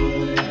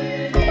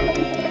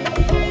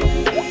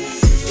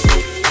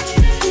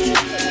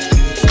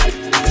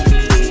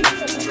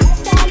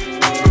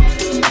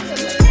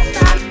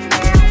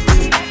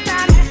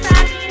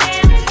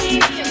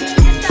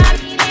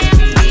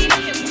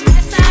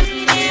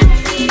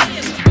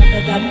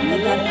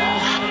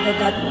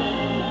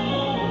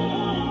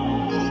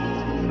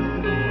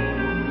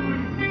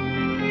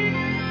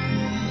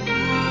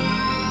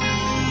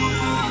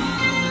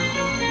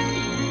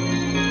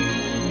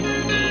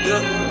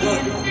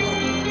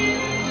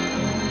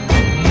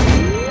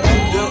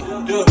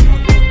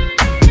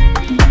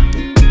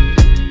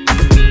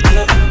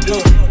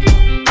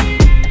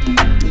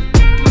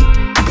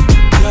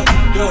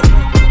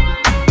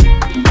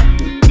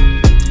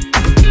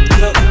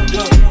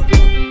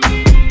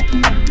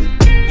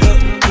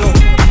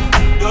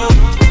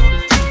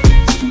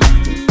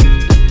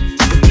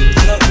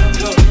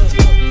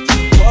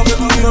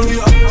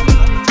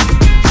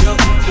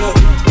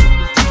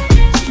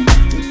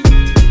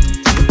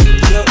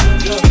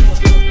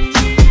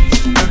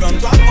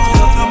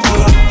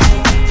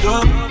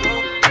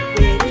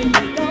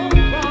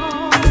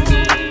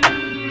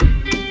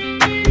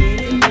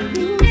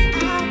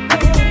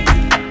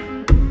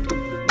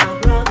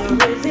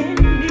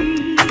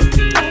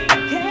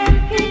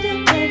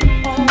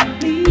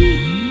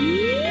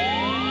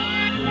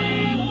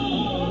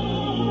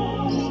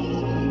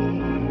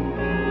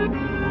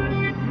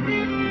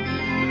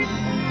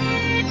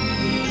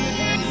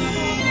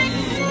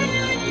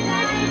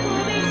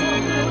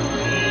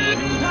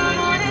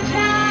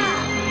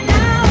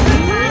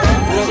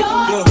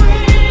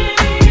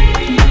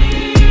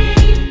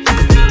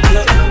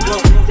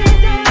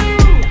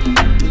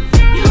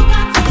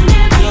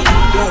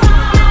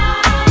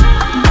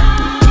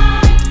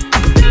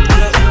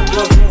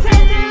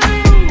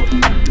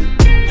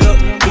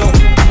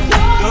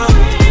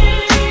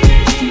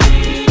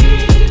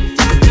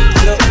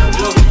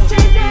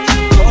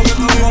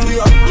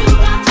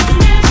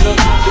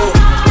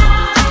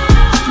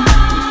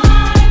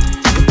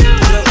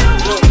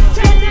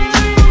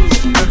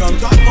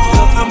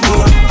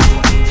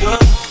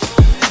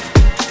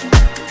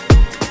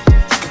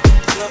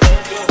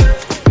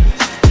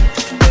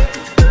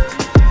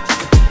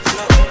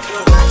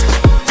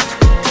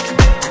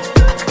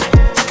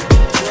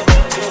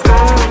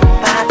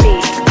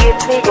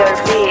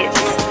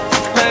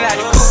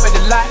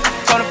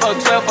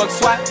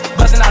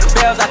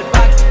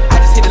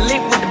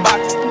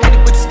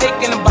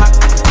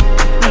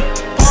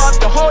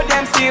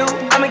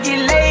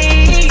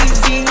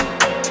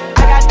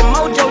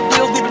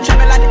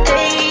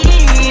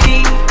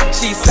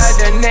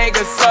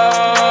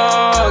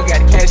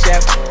 got the cash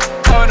out.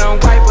 Oh,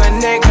 don't wipe a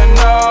nigga,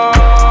 no.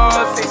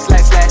 Say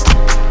slash slash.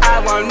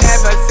 I won't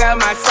never sell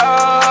my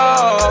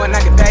soul, and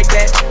I can back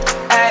that.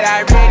 And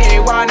I really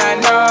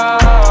wanna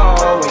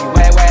know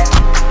where you at?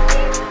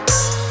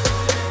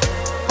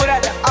 Put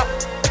out the up,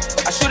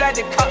 I shoot at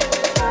the cup.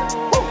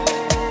 Woo.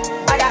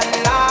 I got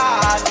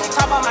knots on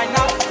top of my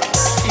knob.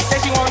 She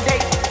said she won't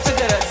date, took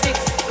her to 6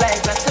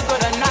 Flags, I took her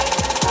to knock.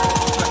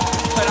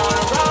 Put on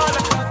a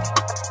roller coaster.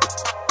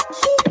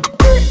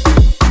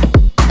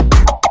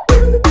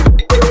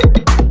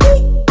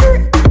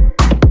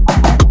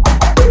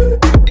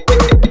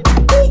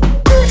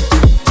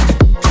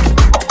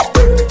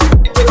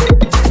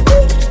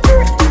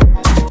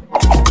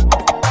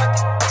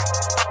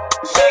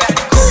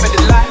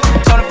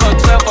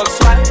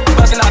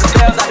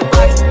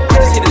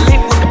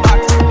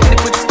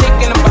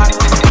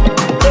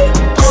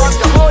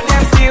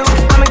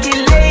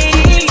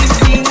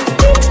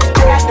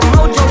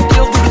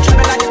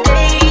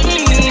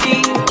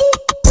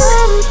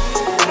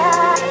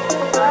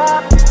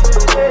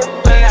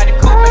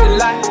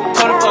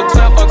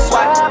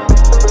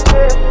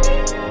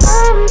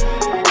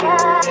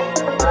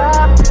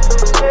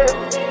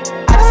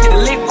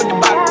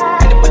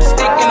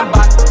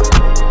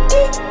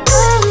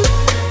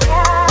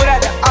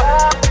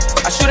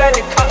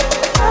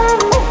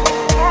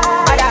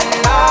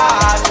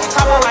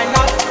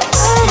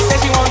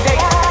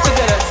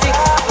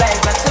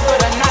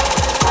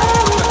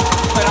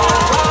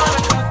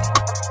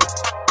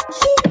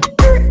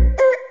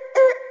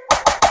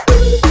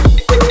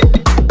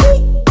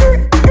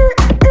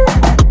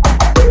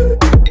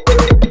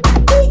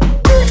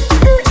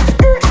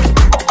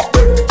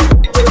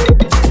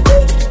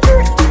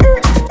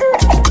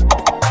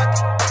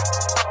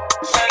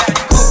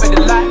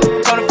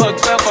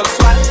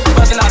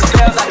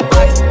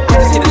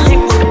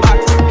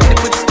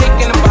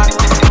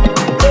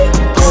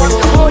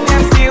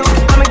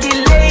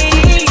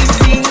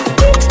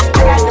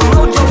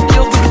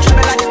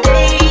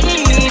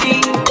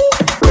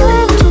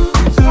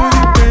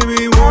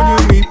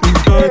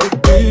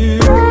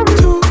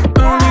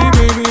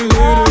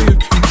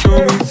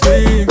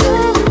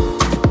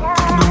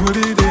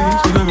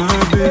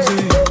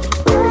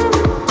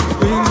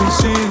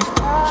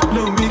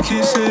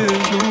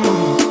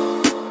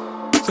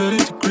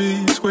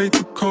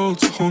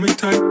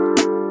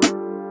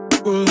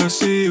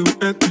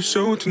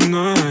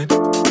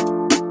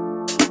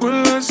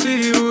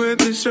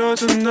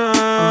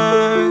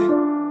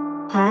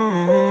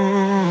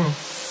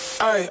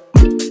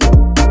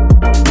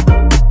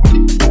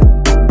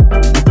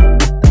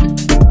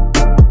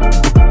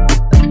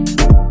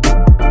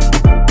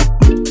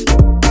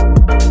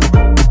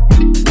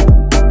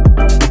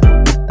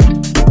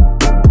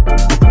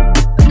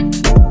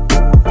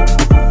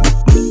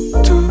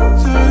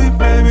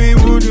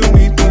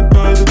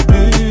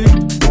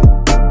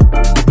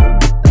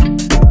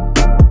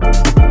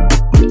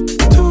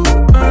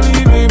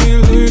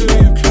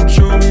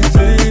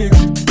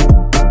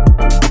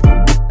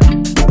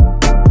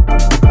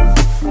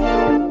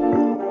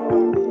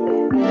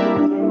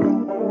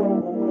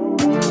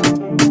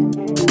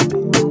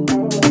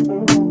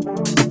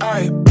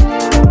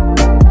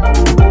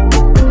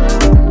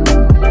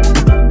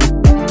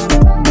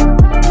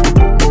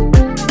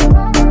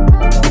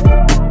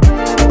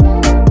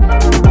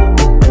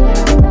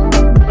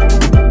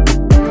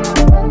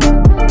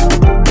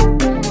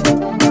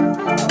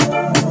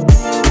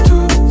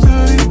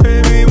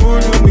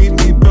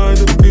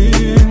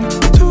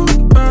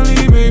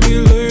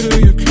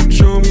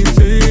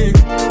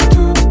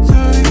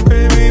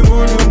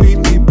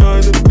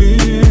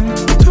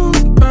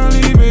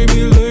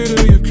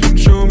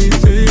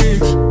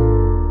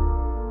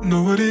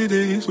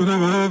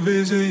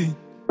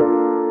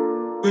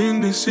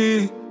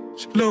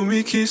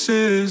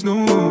 Kisses,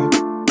 no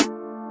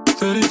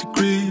 30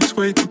 degrees,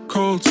 way too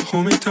cold, so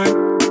hold me tight.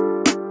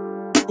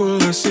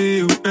 Will I see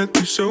you at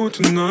the show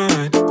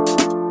tonight?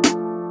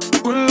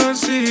 Will I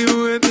see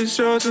you at the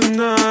show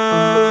tonight?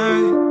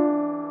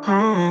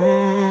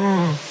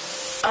 Oh,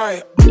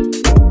 alright.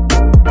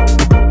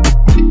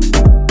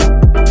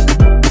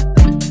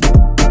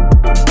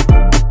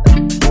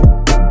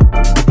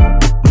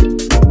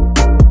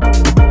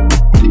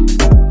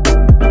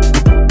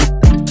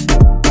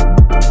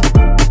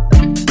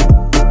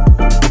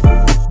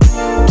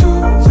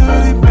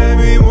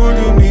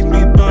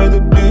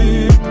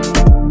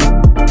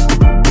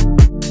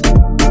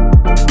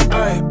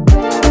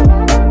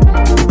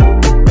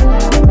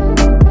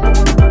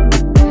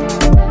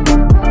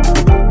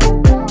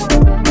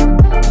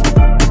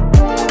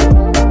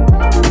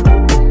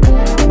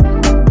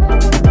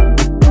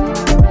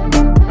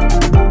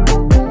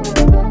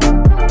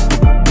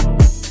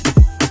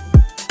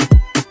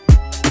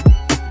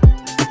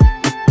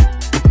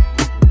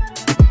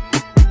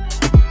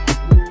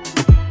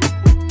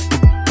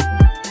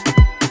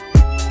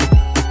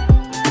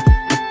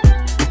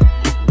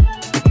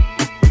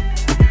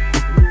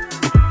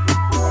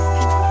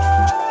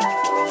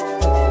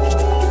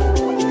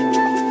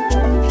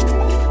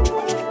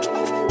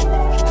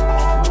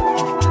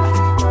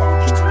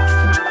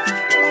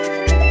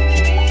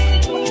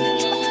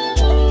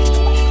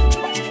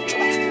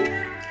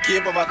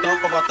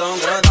 papatão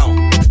grandão.